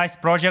nice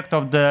project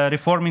of the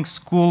reforming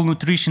school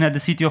nutrition at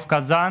the city of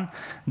Kazan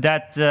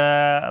that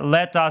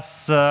let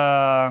us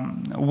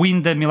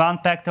win the Milan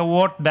Pact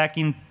Award back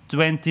in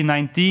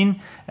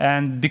 2019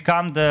 and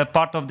become the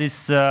part of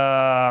this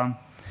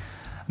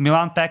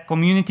Milan Pact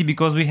community,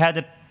 because we had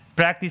a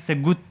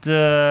good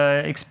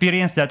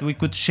experience that we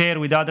could share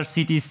with other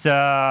cities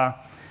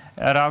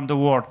around the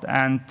world.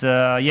 And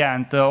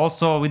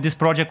also with this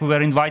project we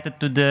were invited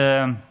to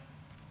the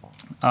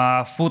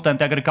Food and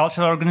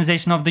Agricultural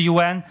Organization of the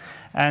UN,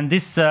 and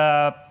this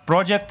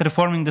project,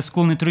 reforming the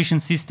school nutrition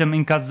system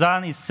in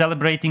Kazan, is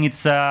celebrating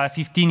its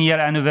 15-year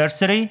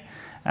anniversary.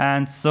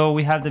 And so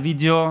we have the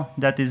video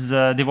that is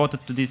devoted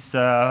to this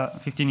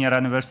 15-year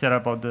anniversary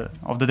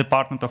of the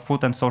Department of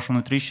Food and Social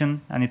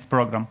Nutrition and its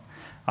program.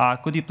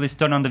 Could you please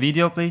turn on the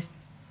video, please?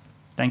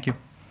 Thank you.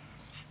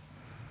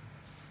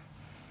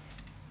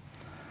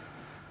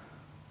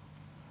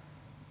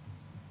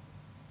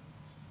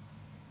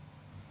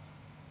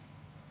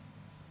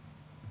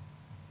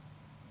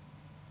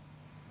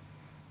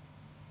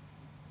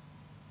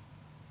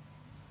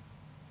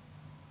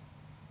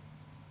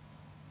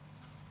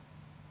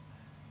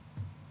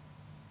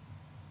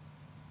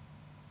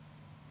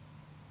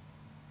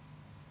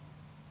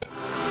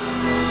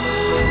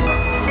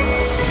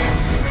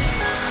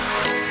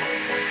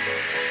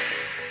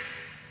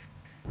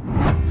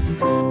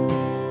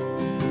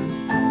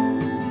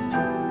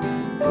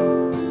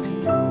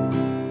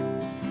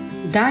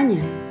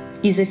 Danya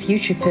is a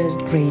future first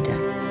grader.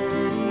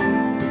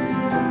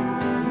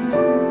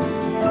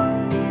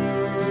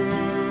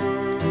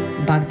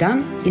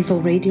 Bogdan is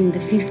already in the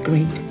 5th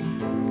grade.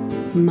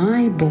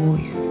 My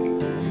boys.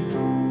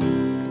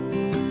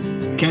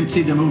 Can't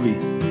see the movie.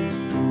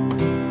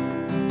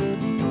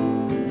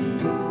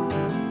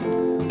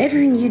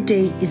 Every new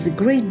day is a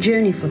great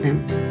journey for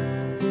them.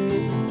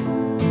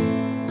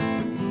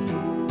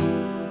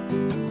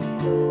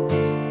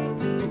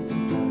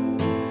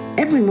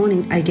 Every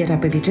morning I get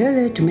up a bit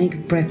earlier to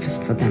make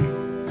breakfast for them.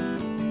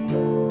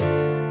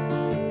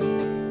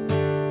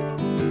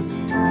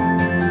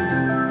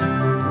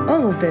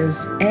 All of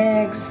those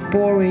eggs,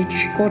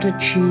 porridge, cottage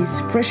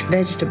cheese, fresh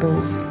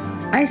vegetables,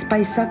 I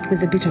spice up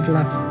with a bit of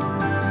love.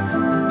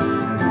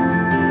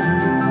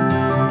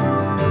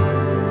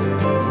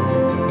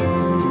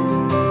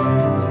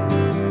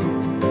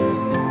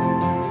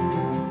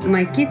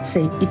 My kids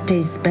say it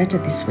tastes better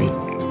this way.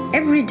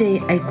 Every day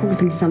I cook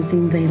them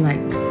something they like.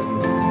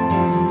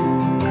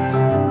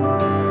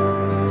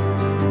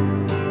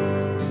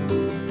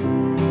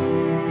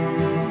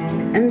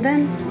 And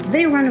then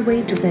they run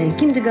away to their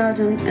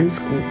kindergarten and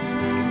school.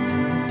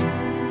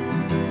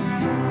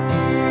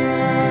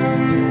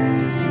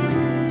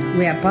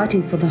 We are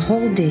partying for the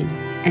whole day,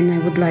 and I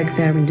would like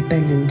their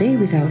independent day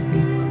without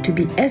me to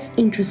be as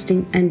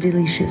interesting and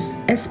delicious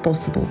as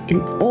possible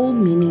in all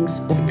meanings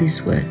of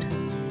this word.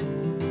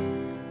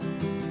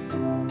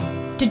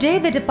 Today,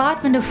 the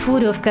Department of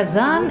Food of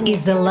Kazan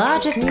is the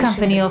largest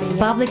company of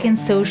public and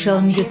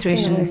social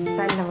nutrition.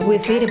 We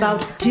feed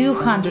about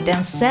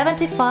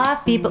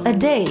 275 people a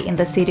day in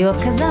the city of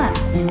Kazan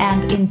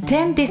and in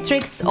 10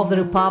 districts of the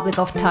Republic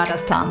of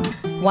Tatarstan.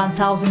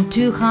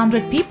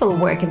 1,200 people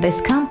work in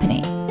this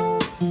company.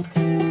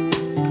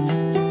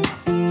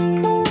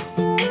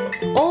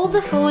 All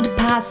the food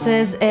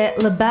passes a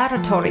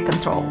laboratory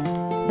control.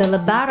 The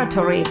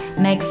laboratory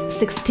makes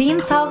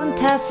 16,000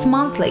 tests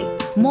monthly.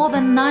 More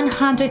than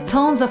 900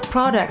 tons of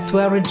products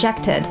were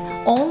rejected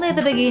only at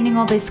the beginning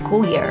of the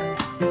school year.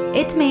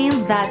 It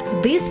means that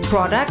these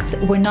products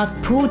were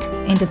not put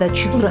into the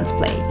children's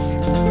plates.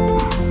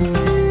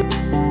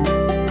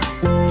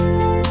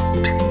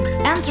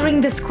 Entering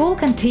the school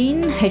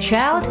canteen, a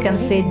child can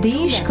see a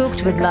dish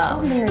cooked with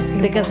love.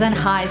 The Kazan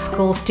High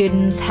School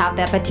students have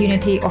the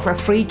opportunity of a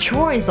free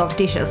choice of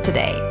dishes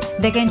today.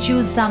 They can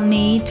choose some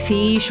meat,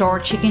 fish or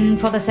chicken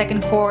for the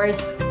second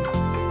course.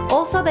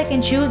 Also, they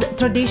can choose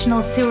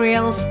traditional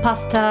cereals,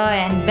 pasta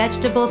and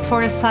vegetables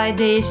for a side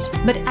dish.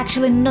 But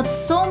actually not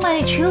so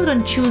many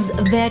children choose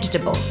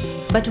vegetables.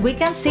 But we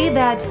can see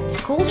that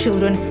school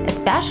children,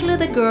 especially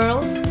the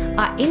girls,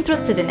 are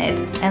interested in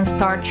it and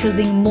start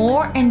choosing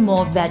more and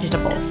more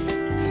vegetables.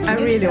 I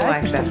really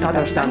like that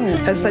Tatarstan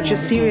has such a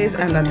serious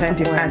and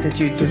attentive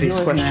attitude to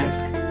this question.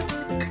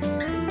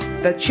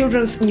 That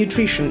children's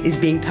nutrition is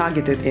being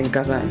targeted in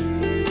Kazan.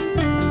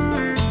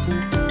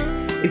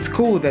 It's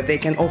cool that they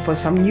can offer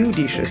some new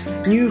dishes,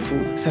 new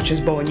food, such as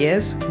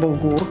bolognese,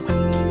 bulgur.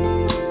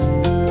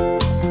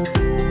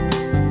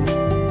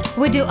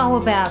 We do our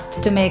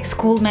best to make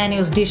school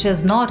menus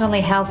dishes not only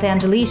healthy and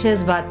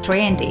delicious, but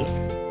trendy.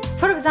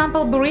 For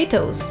example,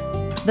 burritos.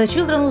 The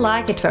children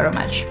like it very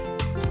much.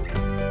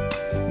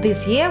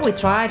 This year we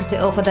tried to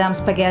offer them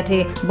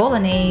spaghetti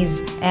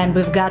bolognese, and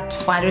we've got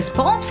fine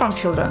response from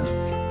children.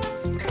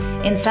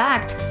 In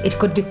fact, it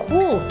could be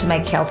cool to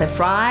make healthy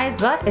fries,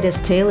 but it is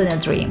still in a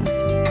dream.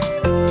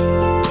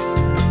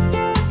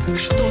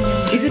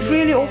 Is it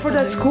really offered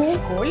at school?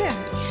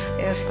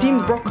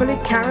 Steamed broccoli,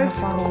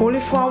 carrots,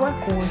 cauliflower,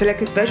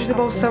 selected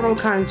vegetables, several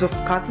kinds of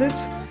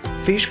cutlets,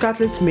 fish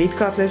cutlets, meat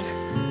cutlets.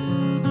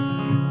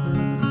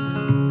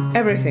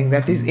 Everything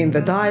that is in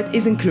the diet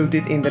is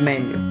included in the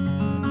menu.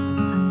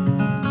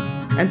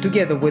 And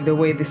together with the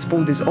way this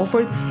food is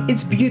offered,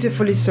 it's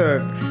beautifully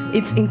served,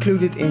 it's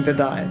included in the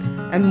diet.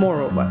 And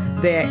moreover,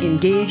 they are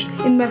engaged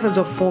in methods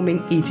of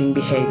forming eating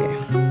behavior.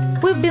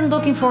 We've been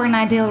looking for an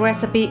ideal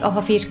recipe of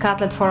a fish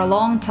cutlet for a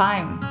long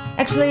time.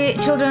 Actually,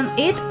 children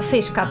eat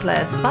fish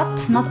cutlets,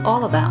 but not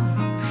all of them.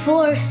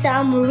 For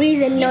some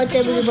reason, not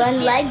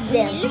everyone likes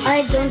them.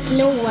 I don't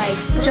know why.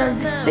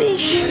 Just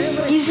fish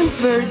isn't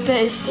very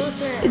tasty.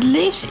 It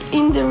lives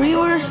in the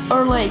rivers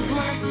or lakes.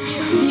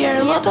 There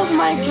are a lot of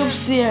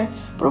microbes there.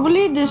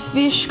 Probably this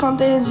fish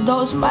contains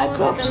those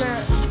microbes.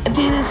 It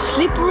is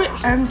slippery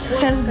and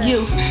has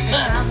gills.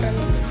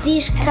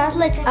 Fish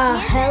cutlets are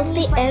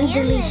healthy and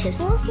delicious,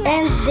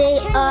 and they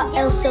are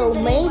also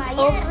made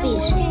of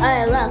fish.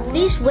 I love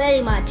fish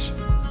very much.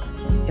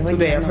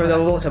 Today I've heard a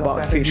lot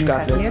about fish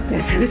cutlets.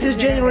 This is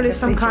generally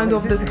some kind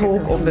of the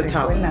talk of the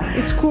town.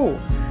 It's cool.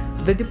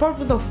 The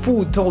Department of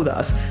Food told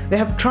us they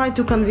have tried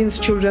to convince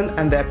children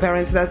and their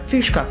parents that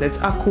fish cutlets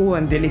are cool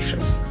and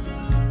delicious.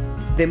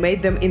 They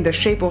made them in the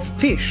shape of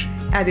fish,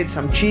 added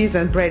some cheese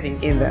and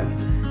breading in them.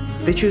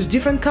 They choose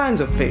different kinds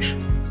of fish.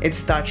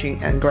 It's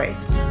touching and great.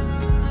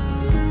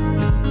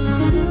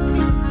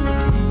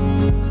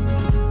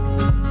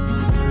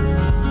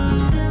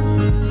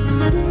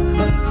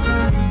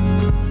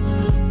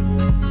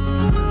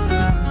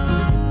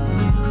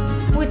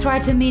 We try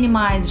to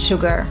minimize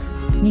sugar.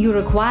 New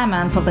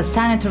requirements of the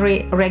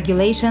sanitary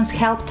regulations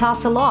helped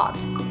us a lot.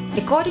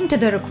 According to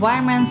the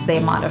requirements, the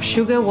amount of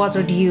sugar was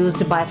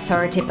reduced by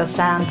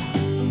 30%.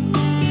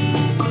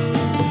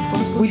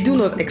 We do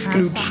not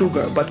exclude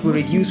sugar, but we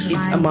reduce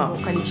its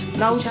amount.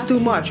 Now it's too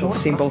much of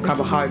simple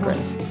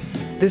carbohydrates.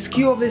 The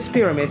skew of this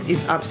pyramid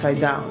is upside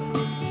down.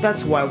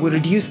 That's why we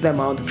reduce the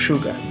amount of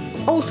sugar.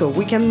 Also,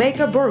 we can make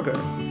a burger.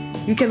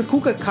 You can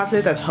cook a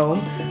cutlet at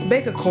home,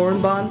 bake a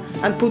corn bun,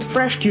 and put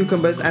fresh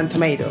cucumbers and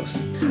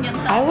tomatoes.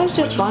 I was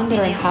just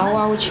wondering how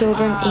our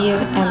children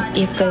eat and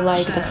if they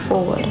like the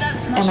food,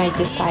 and I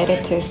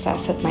decided to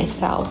assess it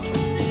myself.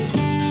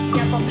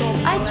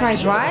 I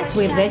tried rice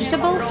with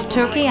vegetables,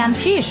 turkey and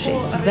fish.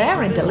 It's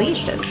very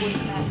delicious.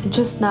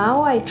 Just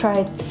now I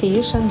tried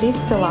fish and beef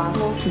pilaf.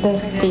 The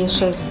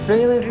fish is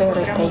really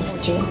very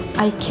tasty.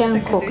 I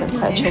can cook in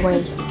such a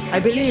way. I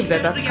believe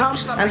that I've come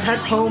and had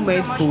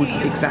homemade food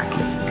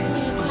exactly.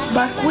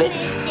 Buckwheat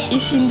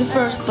is in the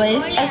first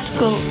place at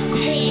school.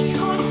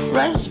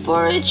 Rice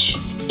porridge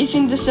is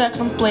in the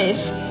second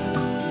place.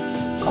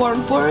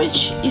 Corn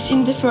porridge is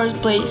in the third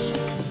place.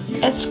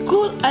 At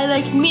school, I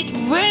like meat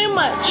very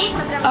much.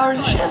 Our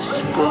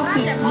chefs cook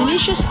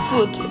delicious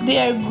food. They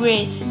are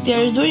great.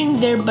 They are doing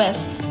their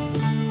best.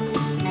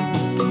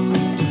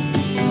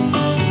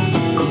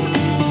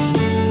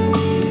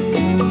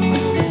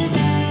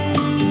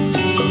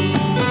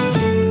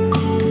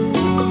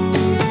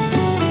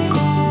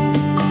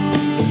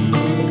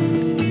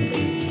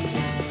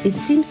 It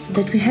seems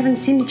that we haven't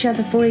seen each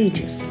other for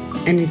ages,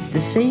 and it's the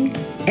same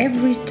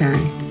every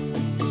time.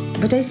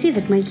 But I see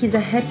that my kids are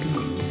happy.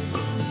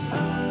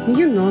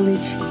 New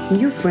knowledge,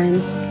 new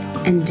friends,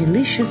 and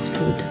delicious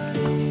food.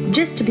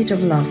 Just a bit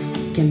of love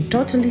can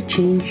totally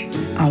change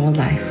our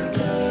life.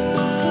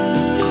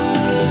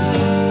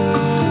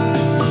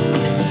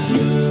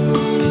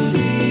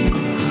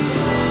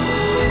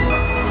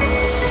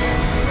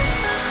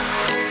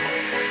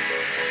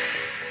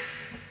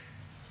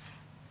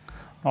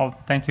 Well,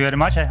 thank you very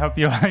much. I hope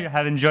you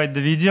have enjoyed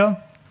the video.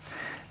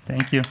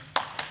 Thank you.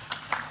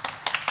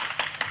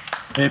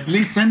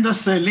 Please send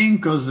us a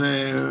link because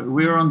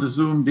we're on the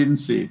Zoom, didn't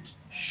see it.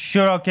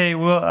 Sure, okay.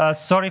 Well,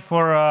 sorry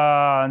for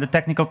the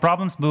technical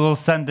problems, but we'll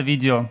send the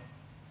video.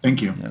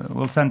 Thank you.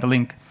 We'll send the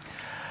link.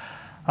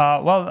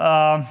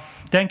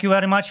 Thank you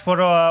very much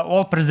for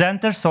all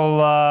presenters,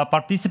 all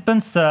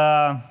participants,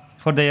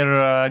 for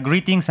their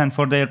greetings and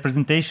for their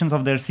presentations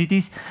of their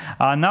cities.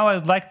 Now I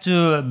would like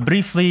to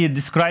briefly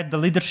describe the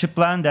leadership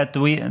plan that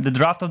the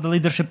draft of the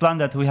leadership plan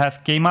that we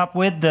have came up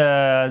with,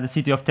 the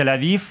city of Tel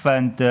Aviv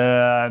and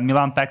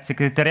Milan Pact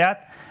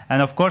Secretariat.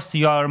 And of course,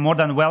 you are more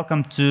than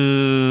welcome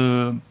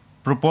to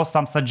propose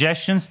some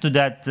suggestions to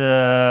that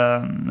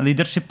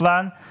leadership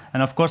plan.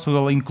 And of course, we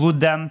will include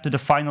them to the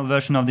final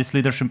version of this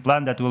leadership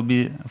plan that will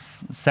be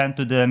sent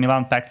to the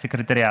Milan Pact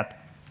Secretariat.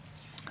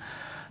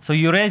 So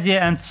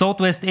Eurasia and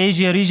Southwest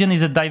Asia region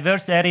is a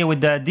diverse area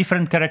with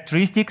different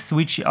characteristics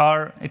which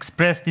are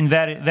expressed in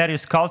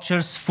various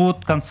cultures,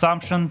 food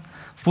consumption,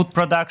 food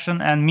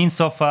production, and means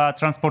of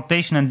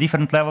transportation and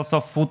different levels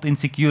of food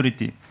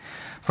insecurity.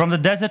 From the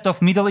desert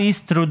of Middle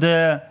East through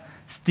the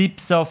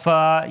steppes of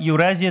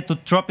Eurasia to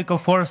tropical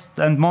forests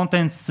and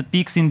mountains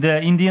peaks in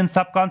the Indian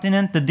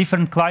subcontinent, the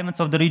different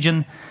climates of the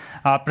region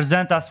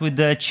present us with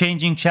the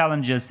changing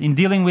challenges. In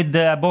dealing with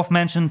the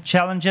above-mentioned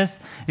challenges,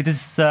 it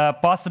is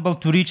possible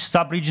to reach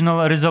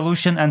sub-regional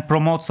resolution and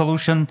promote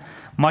solution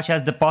much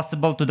as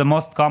possible to the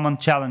most common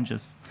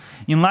challenges.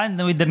 In line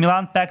with the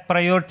Milan Pact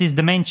priorities,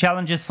 the main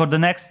challenges for the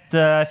next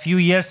few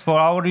years for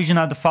our region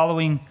are the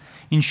following: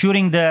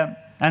 ensuring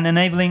an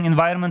enabling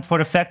environment for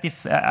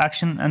effective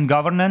action and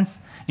governance,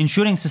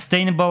 ensuring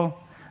sustainable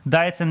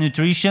diets and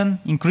nutrition,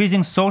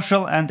 increasing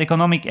social and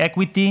economic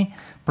equity,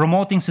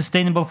 promoting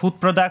sustainable food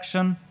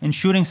production,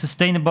 ensuring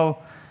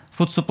sustainable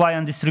food supply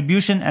and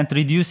distribution, and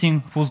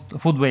reducing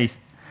food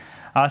waste.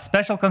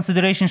 Special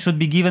consideration should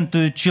be given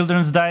to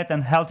children's diet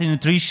and healthy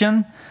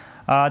nutrition.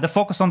 The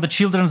focus on the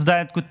children's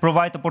diet could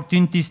provide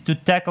opportunities to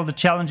tackle the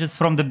challenges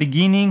from the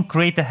beginning,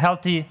 create a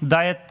healthy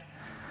diet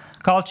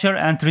culture,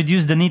 and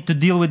reduce the need to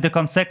deal with the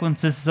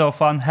consequences of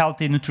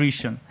unhealthy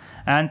nutrition.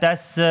 And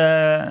as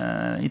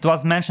it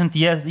was mentioned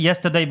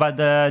yesterday by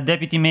the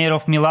Deputy Mayor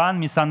of Milan,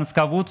 Ms. Anna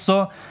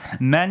Scavuzzo,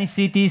 many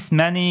cities,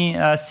 many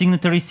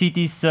signatory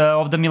cities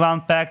of the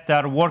Milan Pact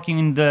are working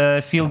in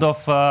the field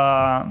of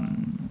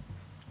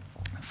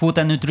food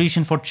and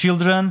nutrition for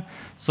children.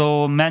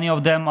 So many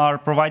of them are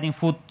providing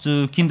food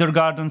to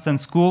kindergartens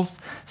and schools.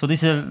 So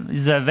this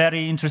is a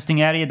very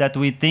interesting area that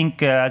we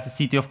think as a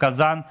city of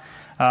Kazan,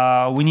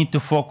 we need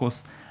to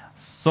focus.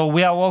 So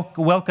we are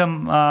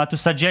welcome to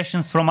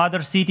suggestions from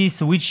other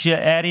cities, which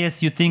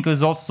areas you think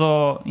is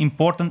also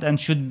important and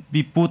should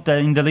be put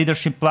in the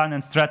leadership plan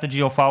and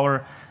strategy of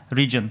our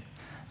region.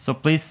 So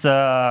please, you're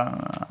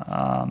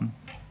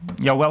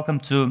welcome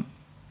to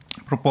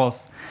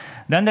propose.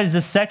 Then there is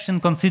a section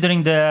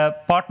considering the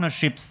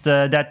partnerships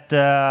that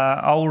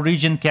our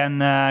region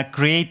can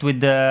create with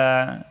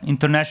the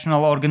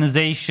international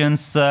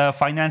organizations,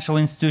 financial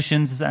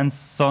institutions, and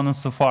so on and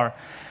so forth.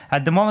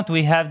 At the moment,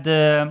 we have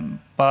the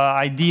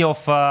idea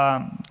of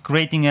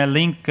creating a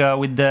link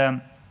with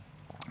the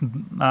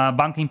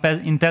Banca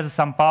Intesa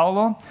San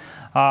Paolo.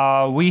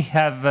 We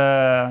have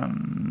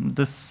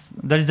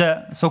there is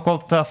a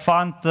so-called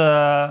fund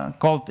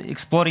called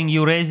Exploring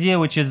Eurasia,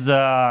 which is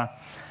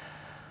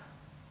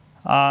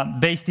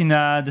based in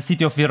the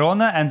city of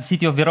Verona, and the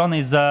city of Verona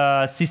is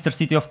a sister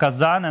city of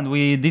Kazan, and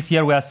this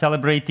year we are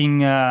celebrating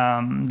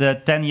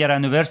the 10-year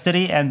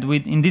anniversary, and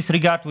in this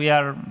regard we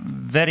are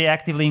very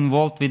actively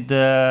involved with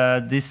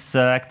these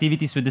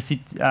activities with the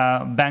city,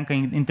 Banca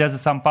Intesa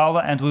San Paolo,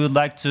 and we would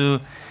like to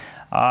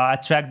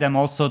attract them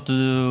also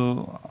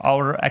to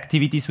our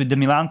activities with the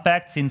Milan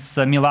Pact, since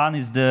Milan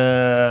is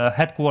the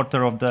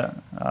headquarter of the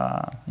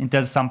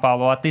Intesa San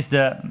Paolo. At least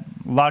the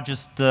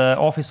largest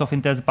office of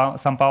Intesa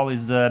San Paolo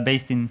is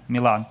based in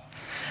Milan.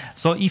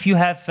 So if you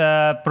have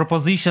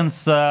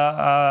propositions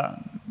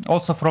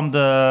also from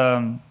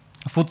the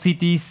food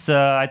cities,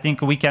 I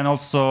think we can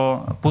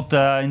also put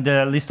in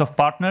the list of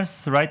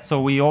partners, right?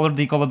 So we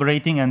already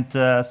collaborating, and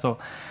so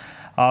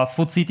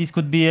food cities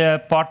could be a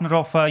partner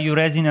of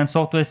Eurasian and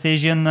Southwest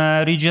Asian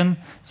region.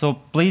 So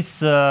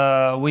please,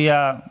 we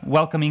are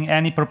welcoming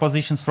any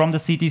propositions from the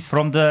cities,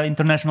 from the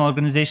international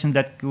organization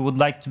that would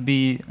like to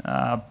be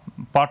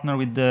partner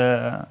with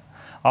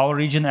our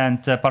region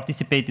and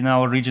participate in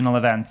our regional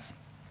events.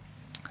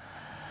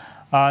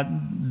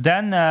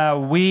 Then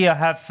we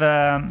have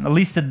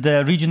listed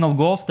the regional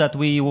goals that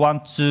we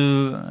want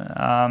to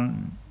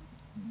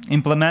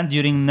implement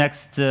during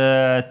next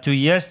 2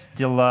 years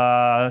till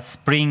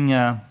spring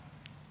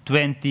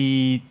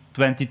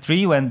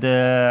 2023, when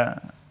the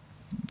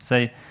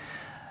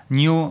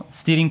new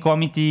steering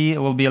committee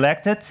will be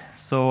elected.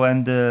 So,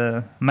 and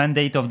the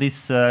mandate of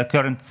this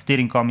current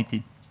steering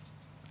committee.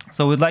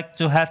 So we'd like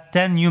to have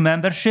 10 new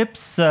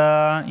memberships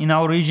in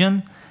our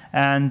region.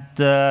 And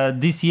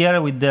this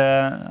year, with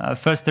the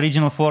first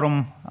regional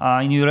forum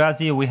in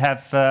Eurasia, we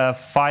have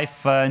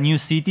 5 new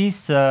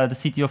cities: the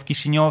city of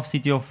Chisinau,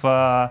 city of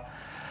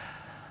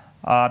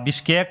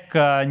Bishkek,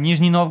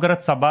 Nizhny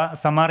Novgorod,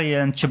 Samara,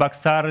 and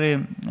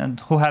Cheboksary, and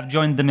who have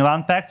joined the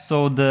Milan Pact.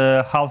 So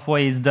the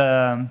halfway is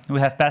we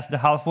have passed the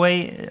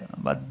halfway.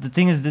 But the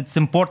thing is, that it's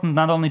important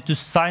not only to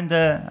sign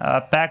the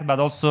pact, but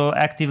also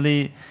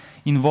actively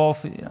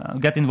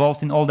get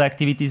involved in all the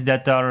activities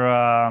that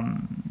are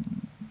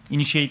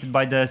initiated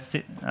by the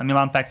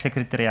Milan Pact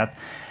Secretariat.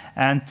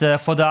 And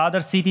for the other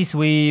cities,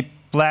 we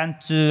plan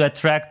to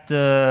attract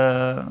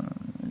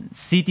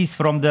cities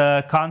from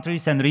the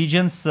countries and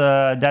regions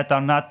that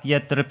are not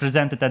yet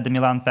represented at the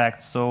Milan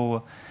Pact.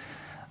 So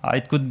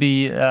it could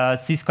be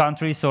CIS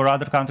countries or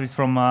other countries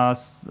from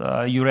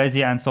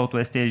Eurasia and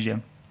Southwest Asia.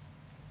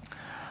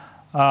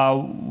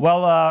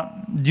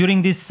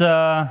 During this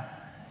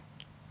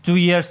 2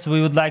 years,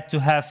 we would like to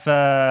have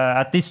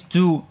at least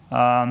 2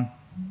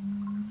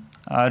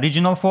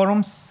 regional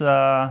forums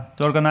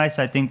to organize.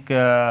 I think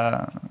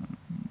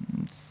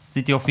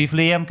city of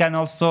Ifliem can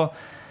also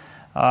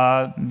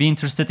be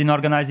interested in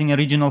organizing a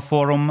regional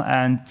forum,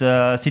 and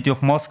city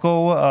of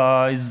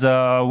Moscow is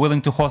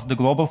willing to host the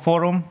global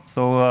forum.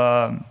 So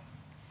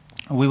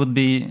we would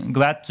be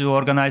glad to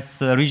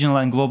organize regional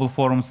and global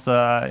forums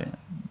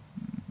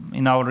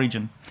in our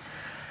region.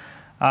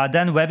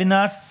 Then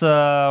webinars.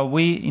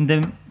 In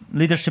the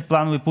leadership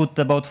plan, we put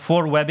about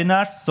 4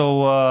 webinars,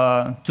 so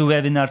 2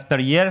 webinars per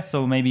year.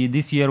 So maybe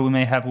this year we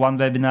may have 1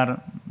 webinar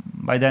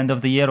by the end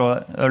of the year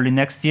or early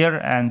next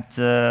year, and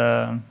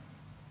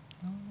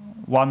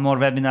 1 more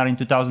webinar in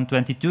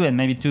 2022, and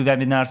maybe 2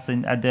 webinars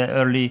at the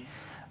early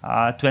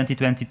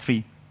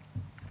 2023.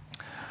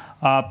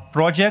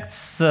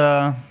 Projects.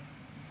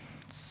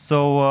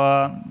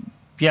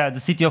 Yeah,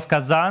 the city of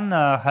Kazan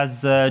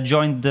has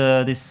joined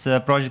this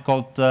project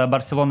called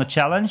Barcelona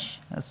Challenge.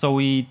 So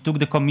we took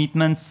the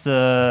commitments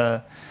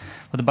for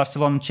the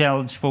Barcelona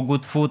Challenge for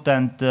good food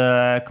and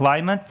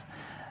climate.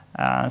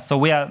 So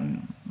we are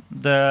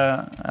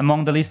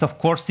among the list of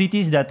core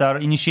cities that are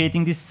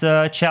initiating this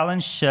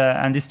challenge,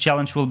 and this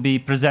challenge will be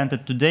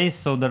presented today.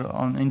 So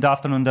in the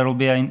afternoon there will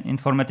be an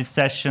informative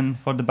session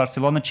for the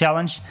Barcelona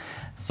Challenge.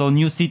 So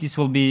new cities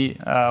will be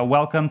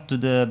welcomed to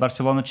the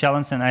Barcelona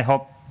Challenge, and I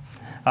hope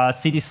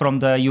cities from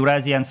the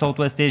Eurasia and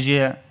Southwest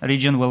Asia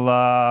region will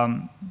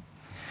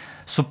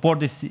support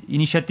this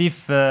initiative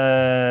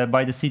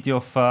by the city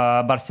of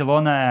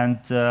Barcelona and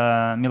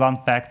Milan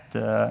Pact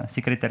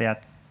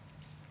Secretariat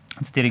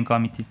and Steering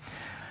Committee.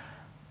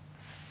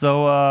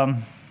 So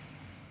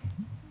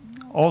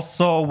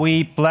also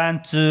we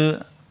plan to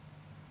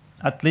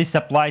at least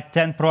apply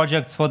 10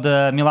 projects for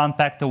the Milan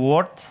Pact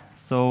Award.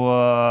 So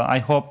I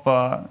hope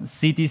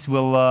cities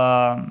will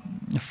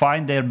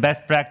find their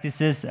best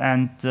practices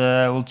and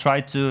will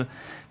try to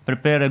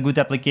prepare a good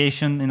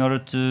application in order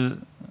to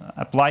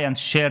apply and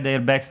share their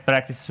best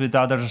practices with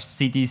other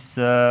cities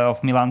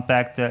of Milan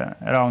Pact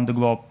around the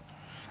globe.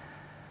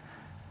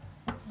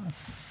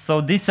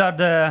 So these are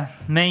the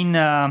main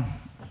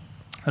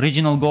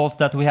regional goals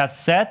that we have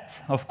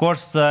set. Of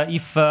course,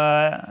 if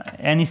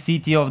any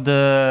city of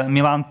the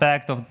Milan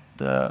Pact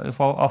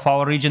of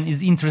our region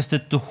is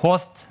interested to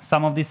host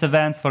some of these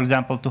events, for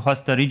example, to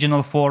host a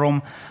regional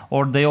forum,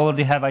 or they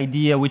already have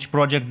idea which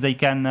projects they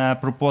can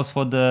propose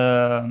for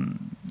the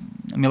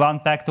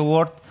Milan Pact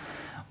Award,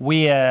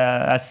 we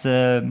as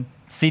a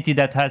city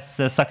that has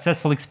a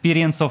successful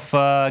experience of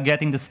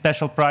getting the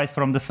special prize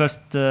from the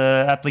first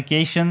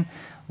application,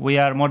 we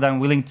are more than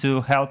willing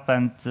to help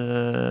and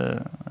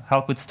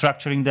help with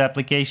structuring the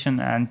application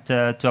and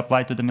to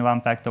apply to the Milan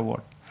Pact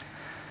Award.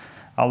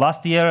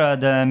 Last year,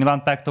 the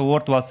Milan Pact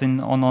Award was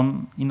in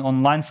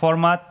online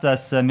format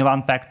as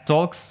Milan Pact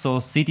Talks. So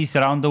cities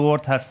around the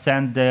world have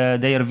sent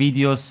their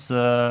videos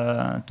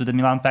to the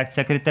Milan Pact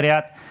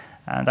Secretariat,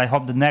 and I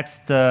hope the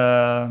next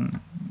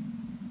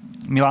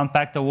Milan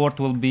Pact Award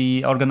will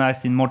be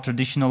organized in more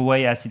traditional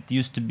way as it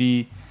used to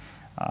be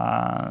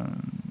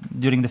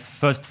during the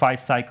first 5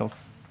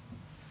 cycles.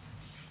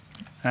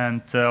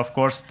 And of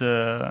course,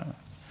 the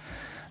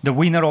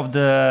winner of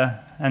the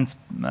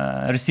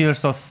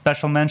receivers of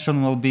special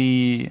mention will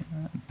be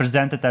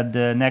presented at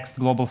the next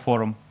global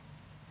forum.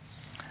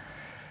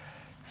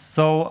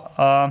 So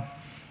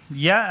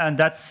yeah, and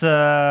that's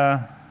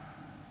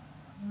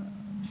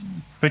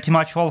pretty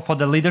much all for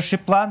the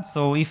leadership plan.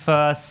 So if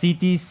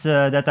cities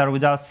that are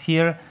with us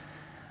here,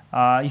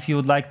 if you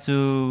would like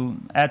to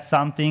add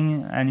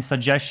something, any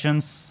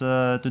suggestions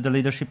to the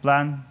leadership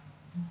plan,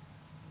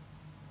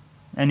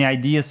 any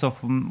ideas of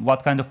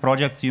what kind of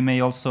projects you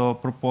may also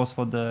propose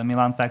for the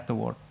Milan Pact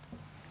Award?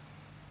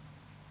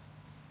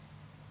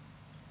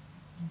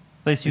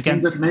 Please, you can.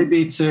 I think that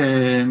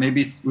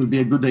maybe it would be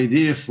a good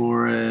idea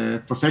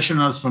for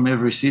professionals from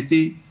every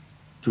city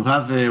to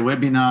have a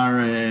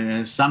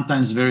webinar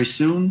sometimes very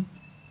soon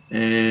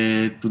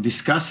to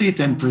discuss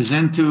it and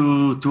present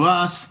to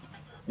us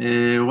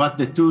what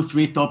the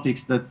 2-3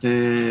 topics that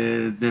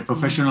the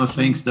professional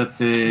thinks that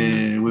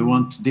we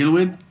want to deal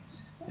with.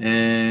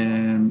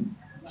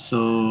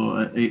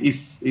 So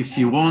if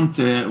you want,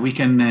 we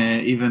can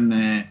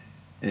even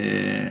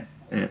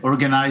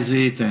organize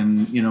it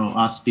and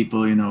ask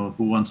people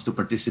who wants to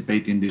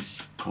participate in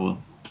this call.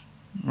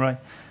 Right.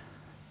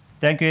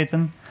 Thank you,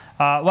 Ethan.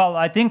 Well,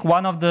 I think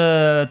one of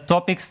the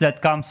topics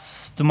that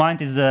comes to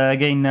mind is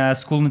again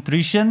school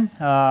nutrition,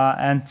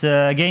 and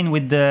again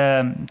with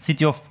the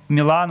city of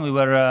Milan, we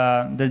were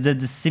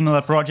the similar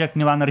project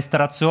Milan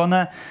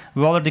Ristorazione.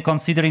 We're already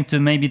considering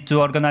to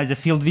organize a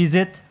field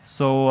visit.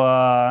 So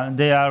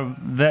they are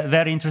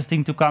very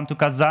interesting to come to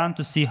Kazan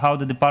to see how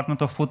the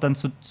Department of Food and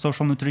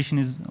Social Nutrition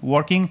is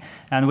working,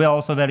 and we are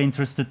also very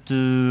interested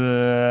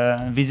to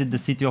visit the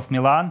city of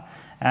Milan.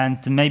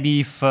 And maybe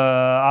if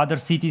other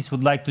cities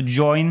would like to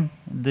join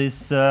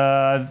this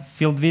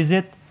field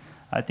visit,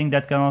 I think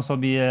that can also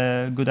be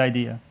a good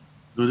idea.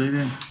 Good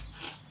idea.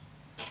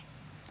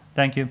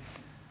 Thank you.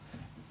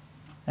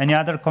 Any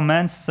other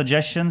comments,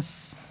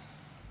 suggestions?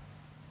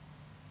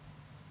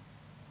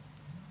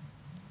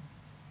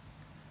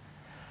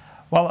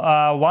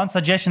 Well, one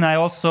suggestion I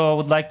also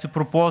would like to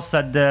propose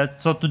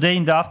so today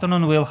in the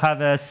afternoon we'll have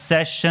a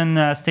session,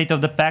 State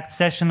of the Pact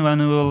session, when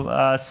we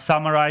will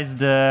summarize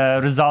the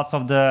results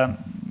of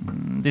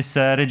this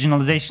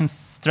regionalization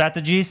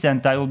strategies,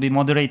 and I will be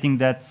moderating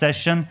that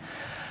session.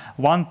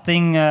 One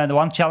thing, the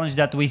one challenge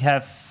that we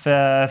have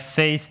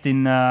faced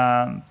in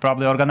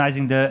probably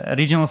organizing the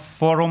regional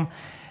forum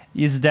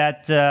is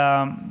that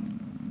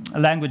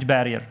language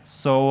barrier.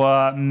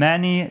 So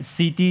many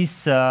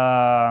cities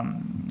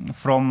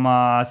from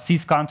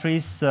CIS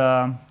countries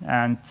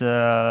and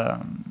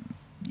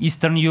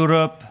Eastern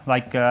Europe,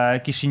 like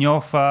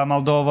Chisinau,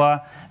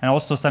 Moldova, and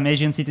also some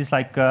Asian cities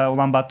like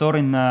Ulaanbaatar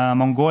in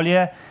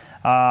Mongolia,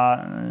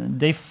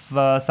 they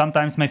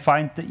sometimes may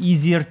find it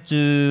easier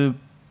to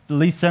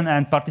listen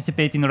and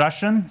participate in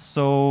Russian.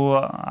 So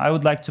I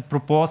would like to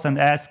propose and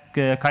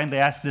kindly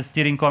ask the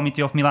steering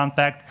committee of Milan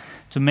Pact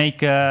to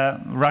make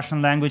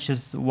Russian language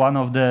as one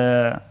of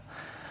the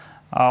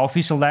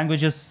official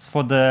languages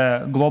for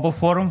the global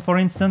forum, for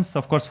instance.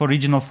 Of course, for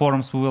regional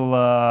forums, we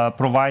will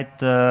provide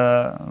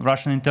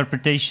Russian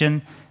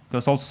interpretation,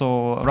 because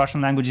also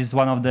Russian language is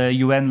one of the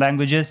UN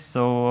languages.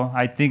 So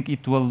I think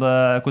it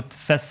could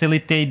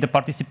facilitate the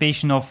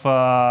participation of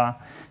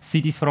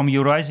cities from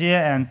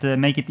Eurasia and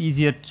make it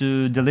easier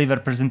to deliver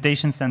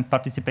presentations and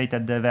participate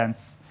at the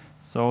events.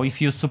 So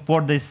if you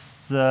support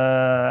this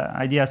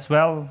idea as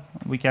well,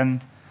 we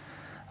can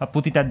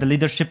put it at the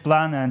leadership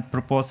plan and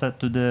propose it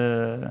to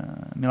the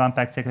Milan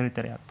Pact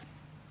Secretariat.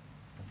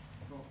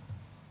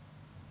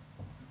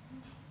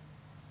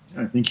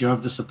 I think you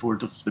have the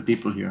support of the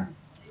people here.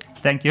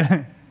 Thank you.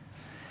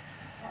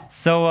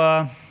 So,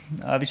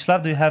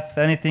 Vyacheslav, do you have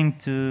anything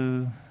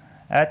to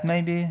add,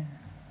 maybe?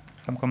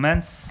 Some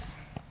comments,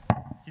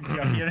 since you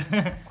are here?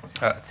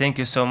 Thank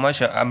you so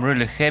much. I'm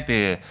really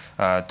happy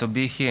to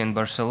be here in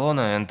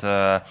Barcelona, and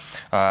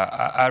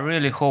I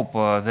really hope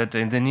that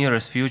in the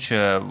nearest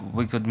future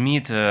we could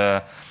meet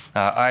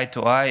eye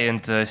to eye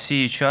and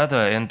see each other.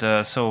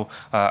 And so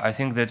I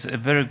think that's a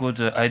very good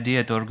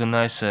idea to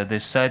organize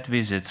these site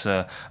visits.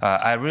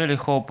 I really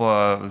hope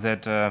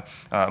that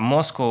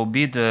Moscow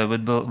bid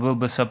will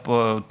be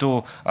supposed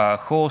to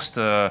host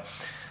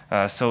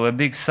so a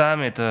big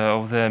summit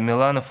of the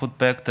Milan Food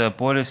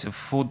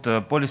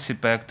Policy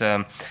Pact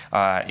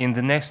in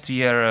the next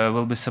year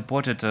will be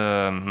supported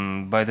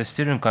by the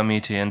steering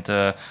committee, and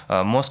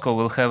Moscow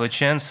will have a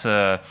chance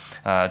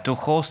to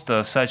host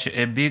such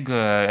a big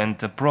and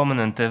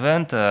prominent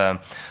event.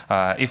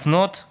 If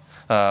not,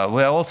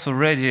 we are also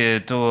ready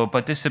to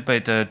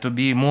participate, to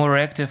be more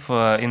active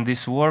in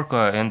this work,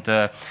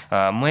 and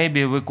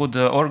maybe we could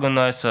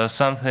organize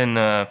something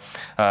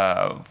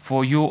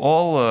for you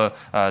all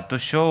to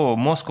show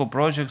Moscow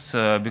projects,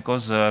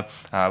 because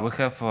we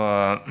have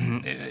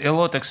a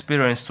lot of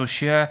experience to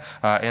share,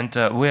 and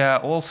we are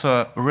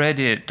also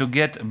ready to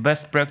get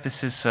best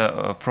practices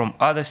from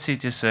other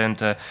cities, and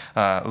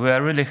we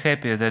are really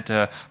happy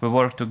that we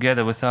work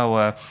together with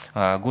our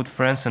good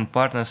friends and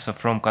partners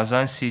from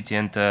Kazan city.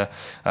 And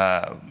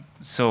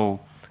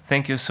so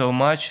thank you so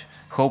much,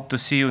 hope to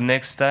see you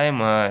next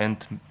time,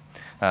 and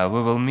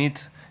we will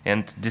meet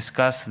and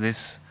discuss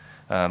these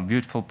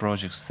beautiful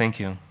projects. Thank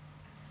you.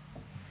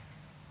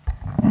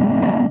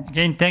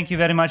 Again, thank you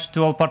very much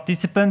to all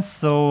participants.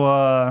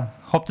 So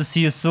hope to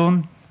see you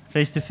soon,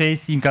 face to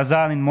face in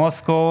Kazan, in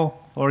Moscow,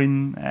 or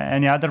in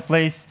any other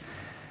place.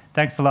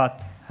 Thanks a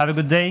lot. Have a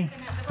good day.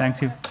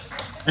 Thank you.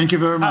 Thank you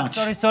very much.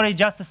 Sorry,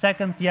 just a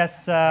second.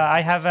 Yes,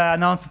 I have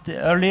announced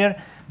earlier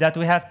that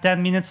we have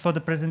 10 minutes for the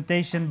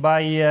presentation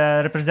by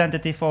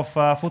representative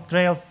of Food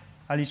Trails.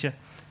 Alicia,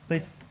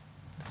 please,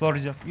 the floor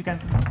is yours. You can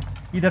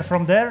either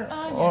from there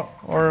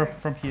or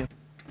from here.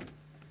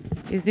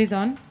 Is this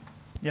on?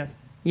 Yes.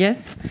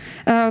 Yes?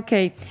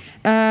 Okay.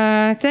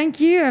 Thank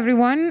you,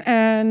 everyone.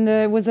 And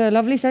it was a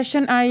lovely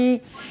session.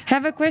 I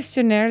have a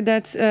questionnaire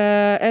that,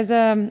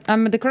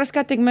 I'm the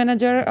cross-cutting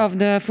manager of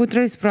the Food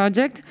Trails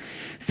project.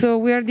 So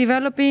we are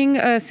developing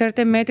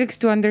certain metrics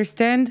to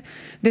understand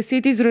the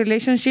city's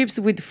relationships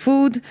with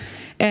food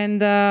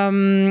and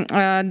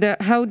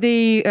how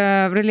they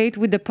relate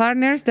with the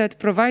partners that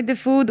provide the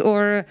food,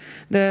 or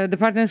the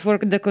partners for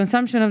the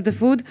consumption of the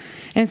food.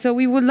 And so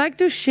we would like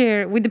to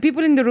share with the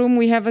people in the room.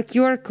 We have a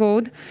QR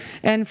code,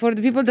 and for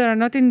the people that are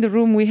not in the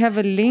room, we have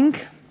a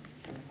link.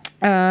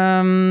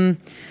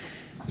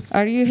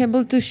 Are you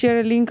able to share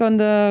a link on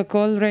the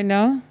call right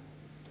now?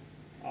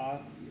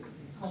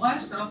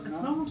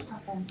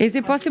 Is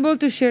it possible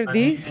to share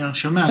this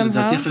somehow?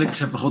 לדעתי החלק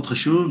שפחות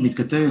חשוב,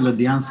 מתכתב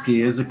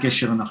לדיאנסקי איזה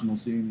קשר אנחנו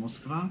עושים עם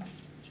מוסקבה.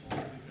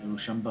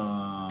 שם ב...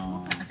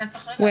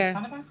 Where?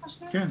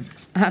 כן.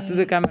 To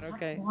the camera,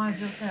 okay.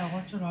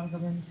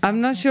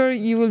 I'm not sure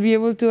you will be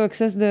able to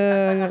access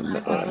the...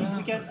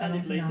 We can send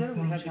it later.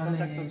 We have the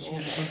contact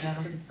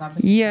of all.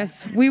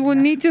 Yes, we would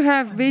need to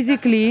have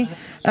basically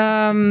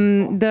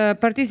the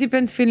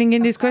participants filling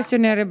in this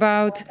questionnaire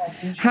about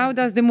how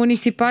does the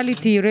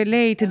municipality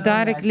relate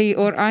directly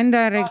or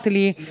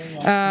indirectly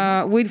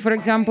with, for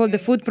example, the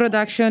food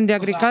production, the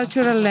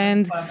agricultural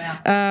land.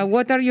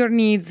 What are your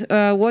needs?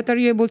 What are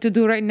you able to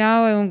do right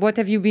now, and what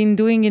have you been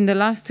doing in the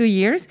last 2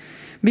 years?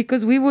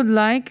 Because we would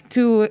like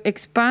to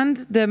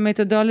expand the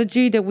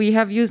methodology that we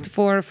have used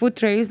for Food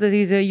Trails, that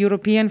is a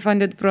European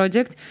funded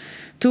project,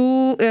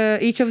 to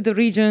each of the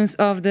regions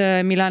of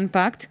the Milan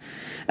Pact.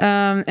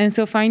 And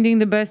so finding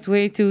the best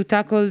way to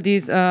tackle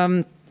these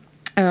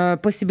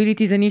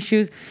possibilities and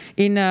issues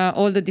in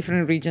all the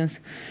different regions.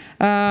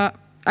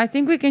 I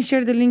think we can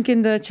share the link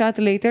in the chat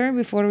later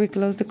before we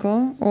close the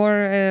call,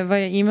 or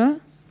via email.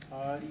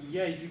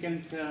 Yeah, if you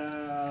can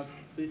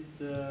please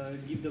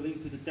give the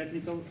link to the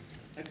technical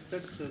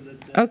experts. So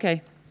that,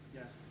 okay.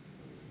 Yeah.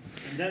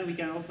 And then we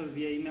can also,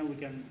 via email, we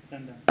can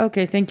send them.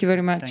 Okay, thank you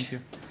very much. Thank you.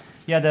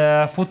 Yeah,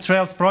 the Food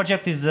Trails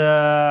project is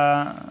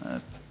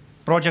a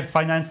project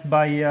financed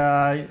by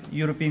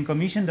European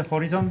Commission, the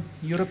Horizon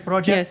Europe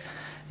project. Yes.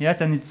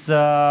 Yes, and it's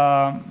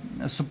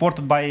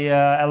supported by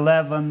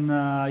 11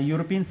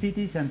 European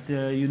cities and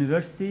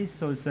universities.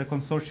 So it's a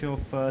consortium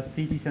of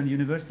cities and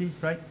universities,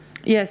 right?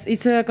 Yes,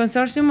 it's a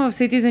consortium of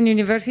cities and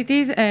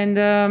universities, and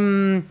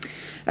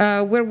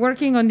we're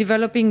working on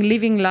developing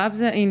living labs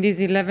in these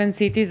 11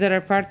 cities that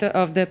are part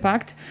of the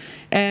Pact.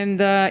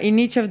 And in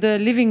each of the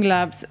living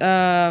labs,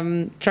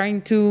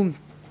 trying to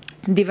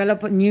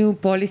develop new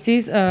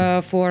policies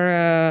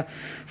for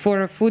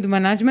food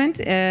management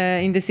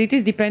in the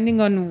cities,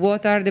 depending on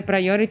what are the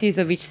priorities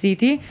of each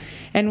city.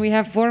 And we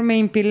have 4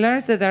 main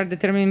pillars that are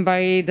determined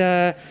by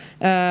the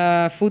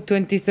Food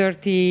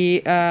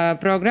 2030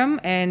 program.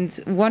 And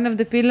one of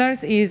the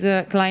pillars is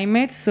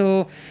climate,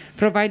 so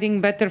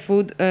providing better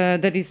food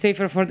that is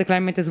safer for the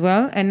climate as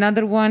well.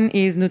 Another one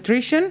is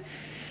nutrition.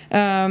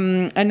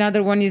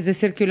 Another one is the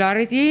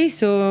circularity,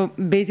 so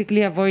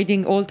basically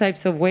avoiding all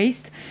types of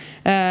waste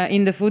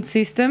in the food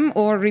system,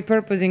 or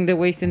repurposing the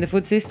waste in the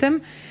food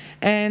system.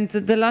 And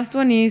the last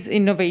one is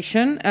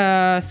innovation,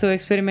 so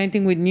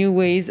experimenting with new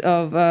ways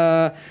of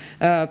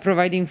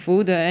providing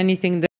food, anything that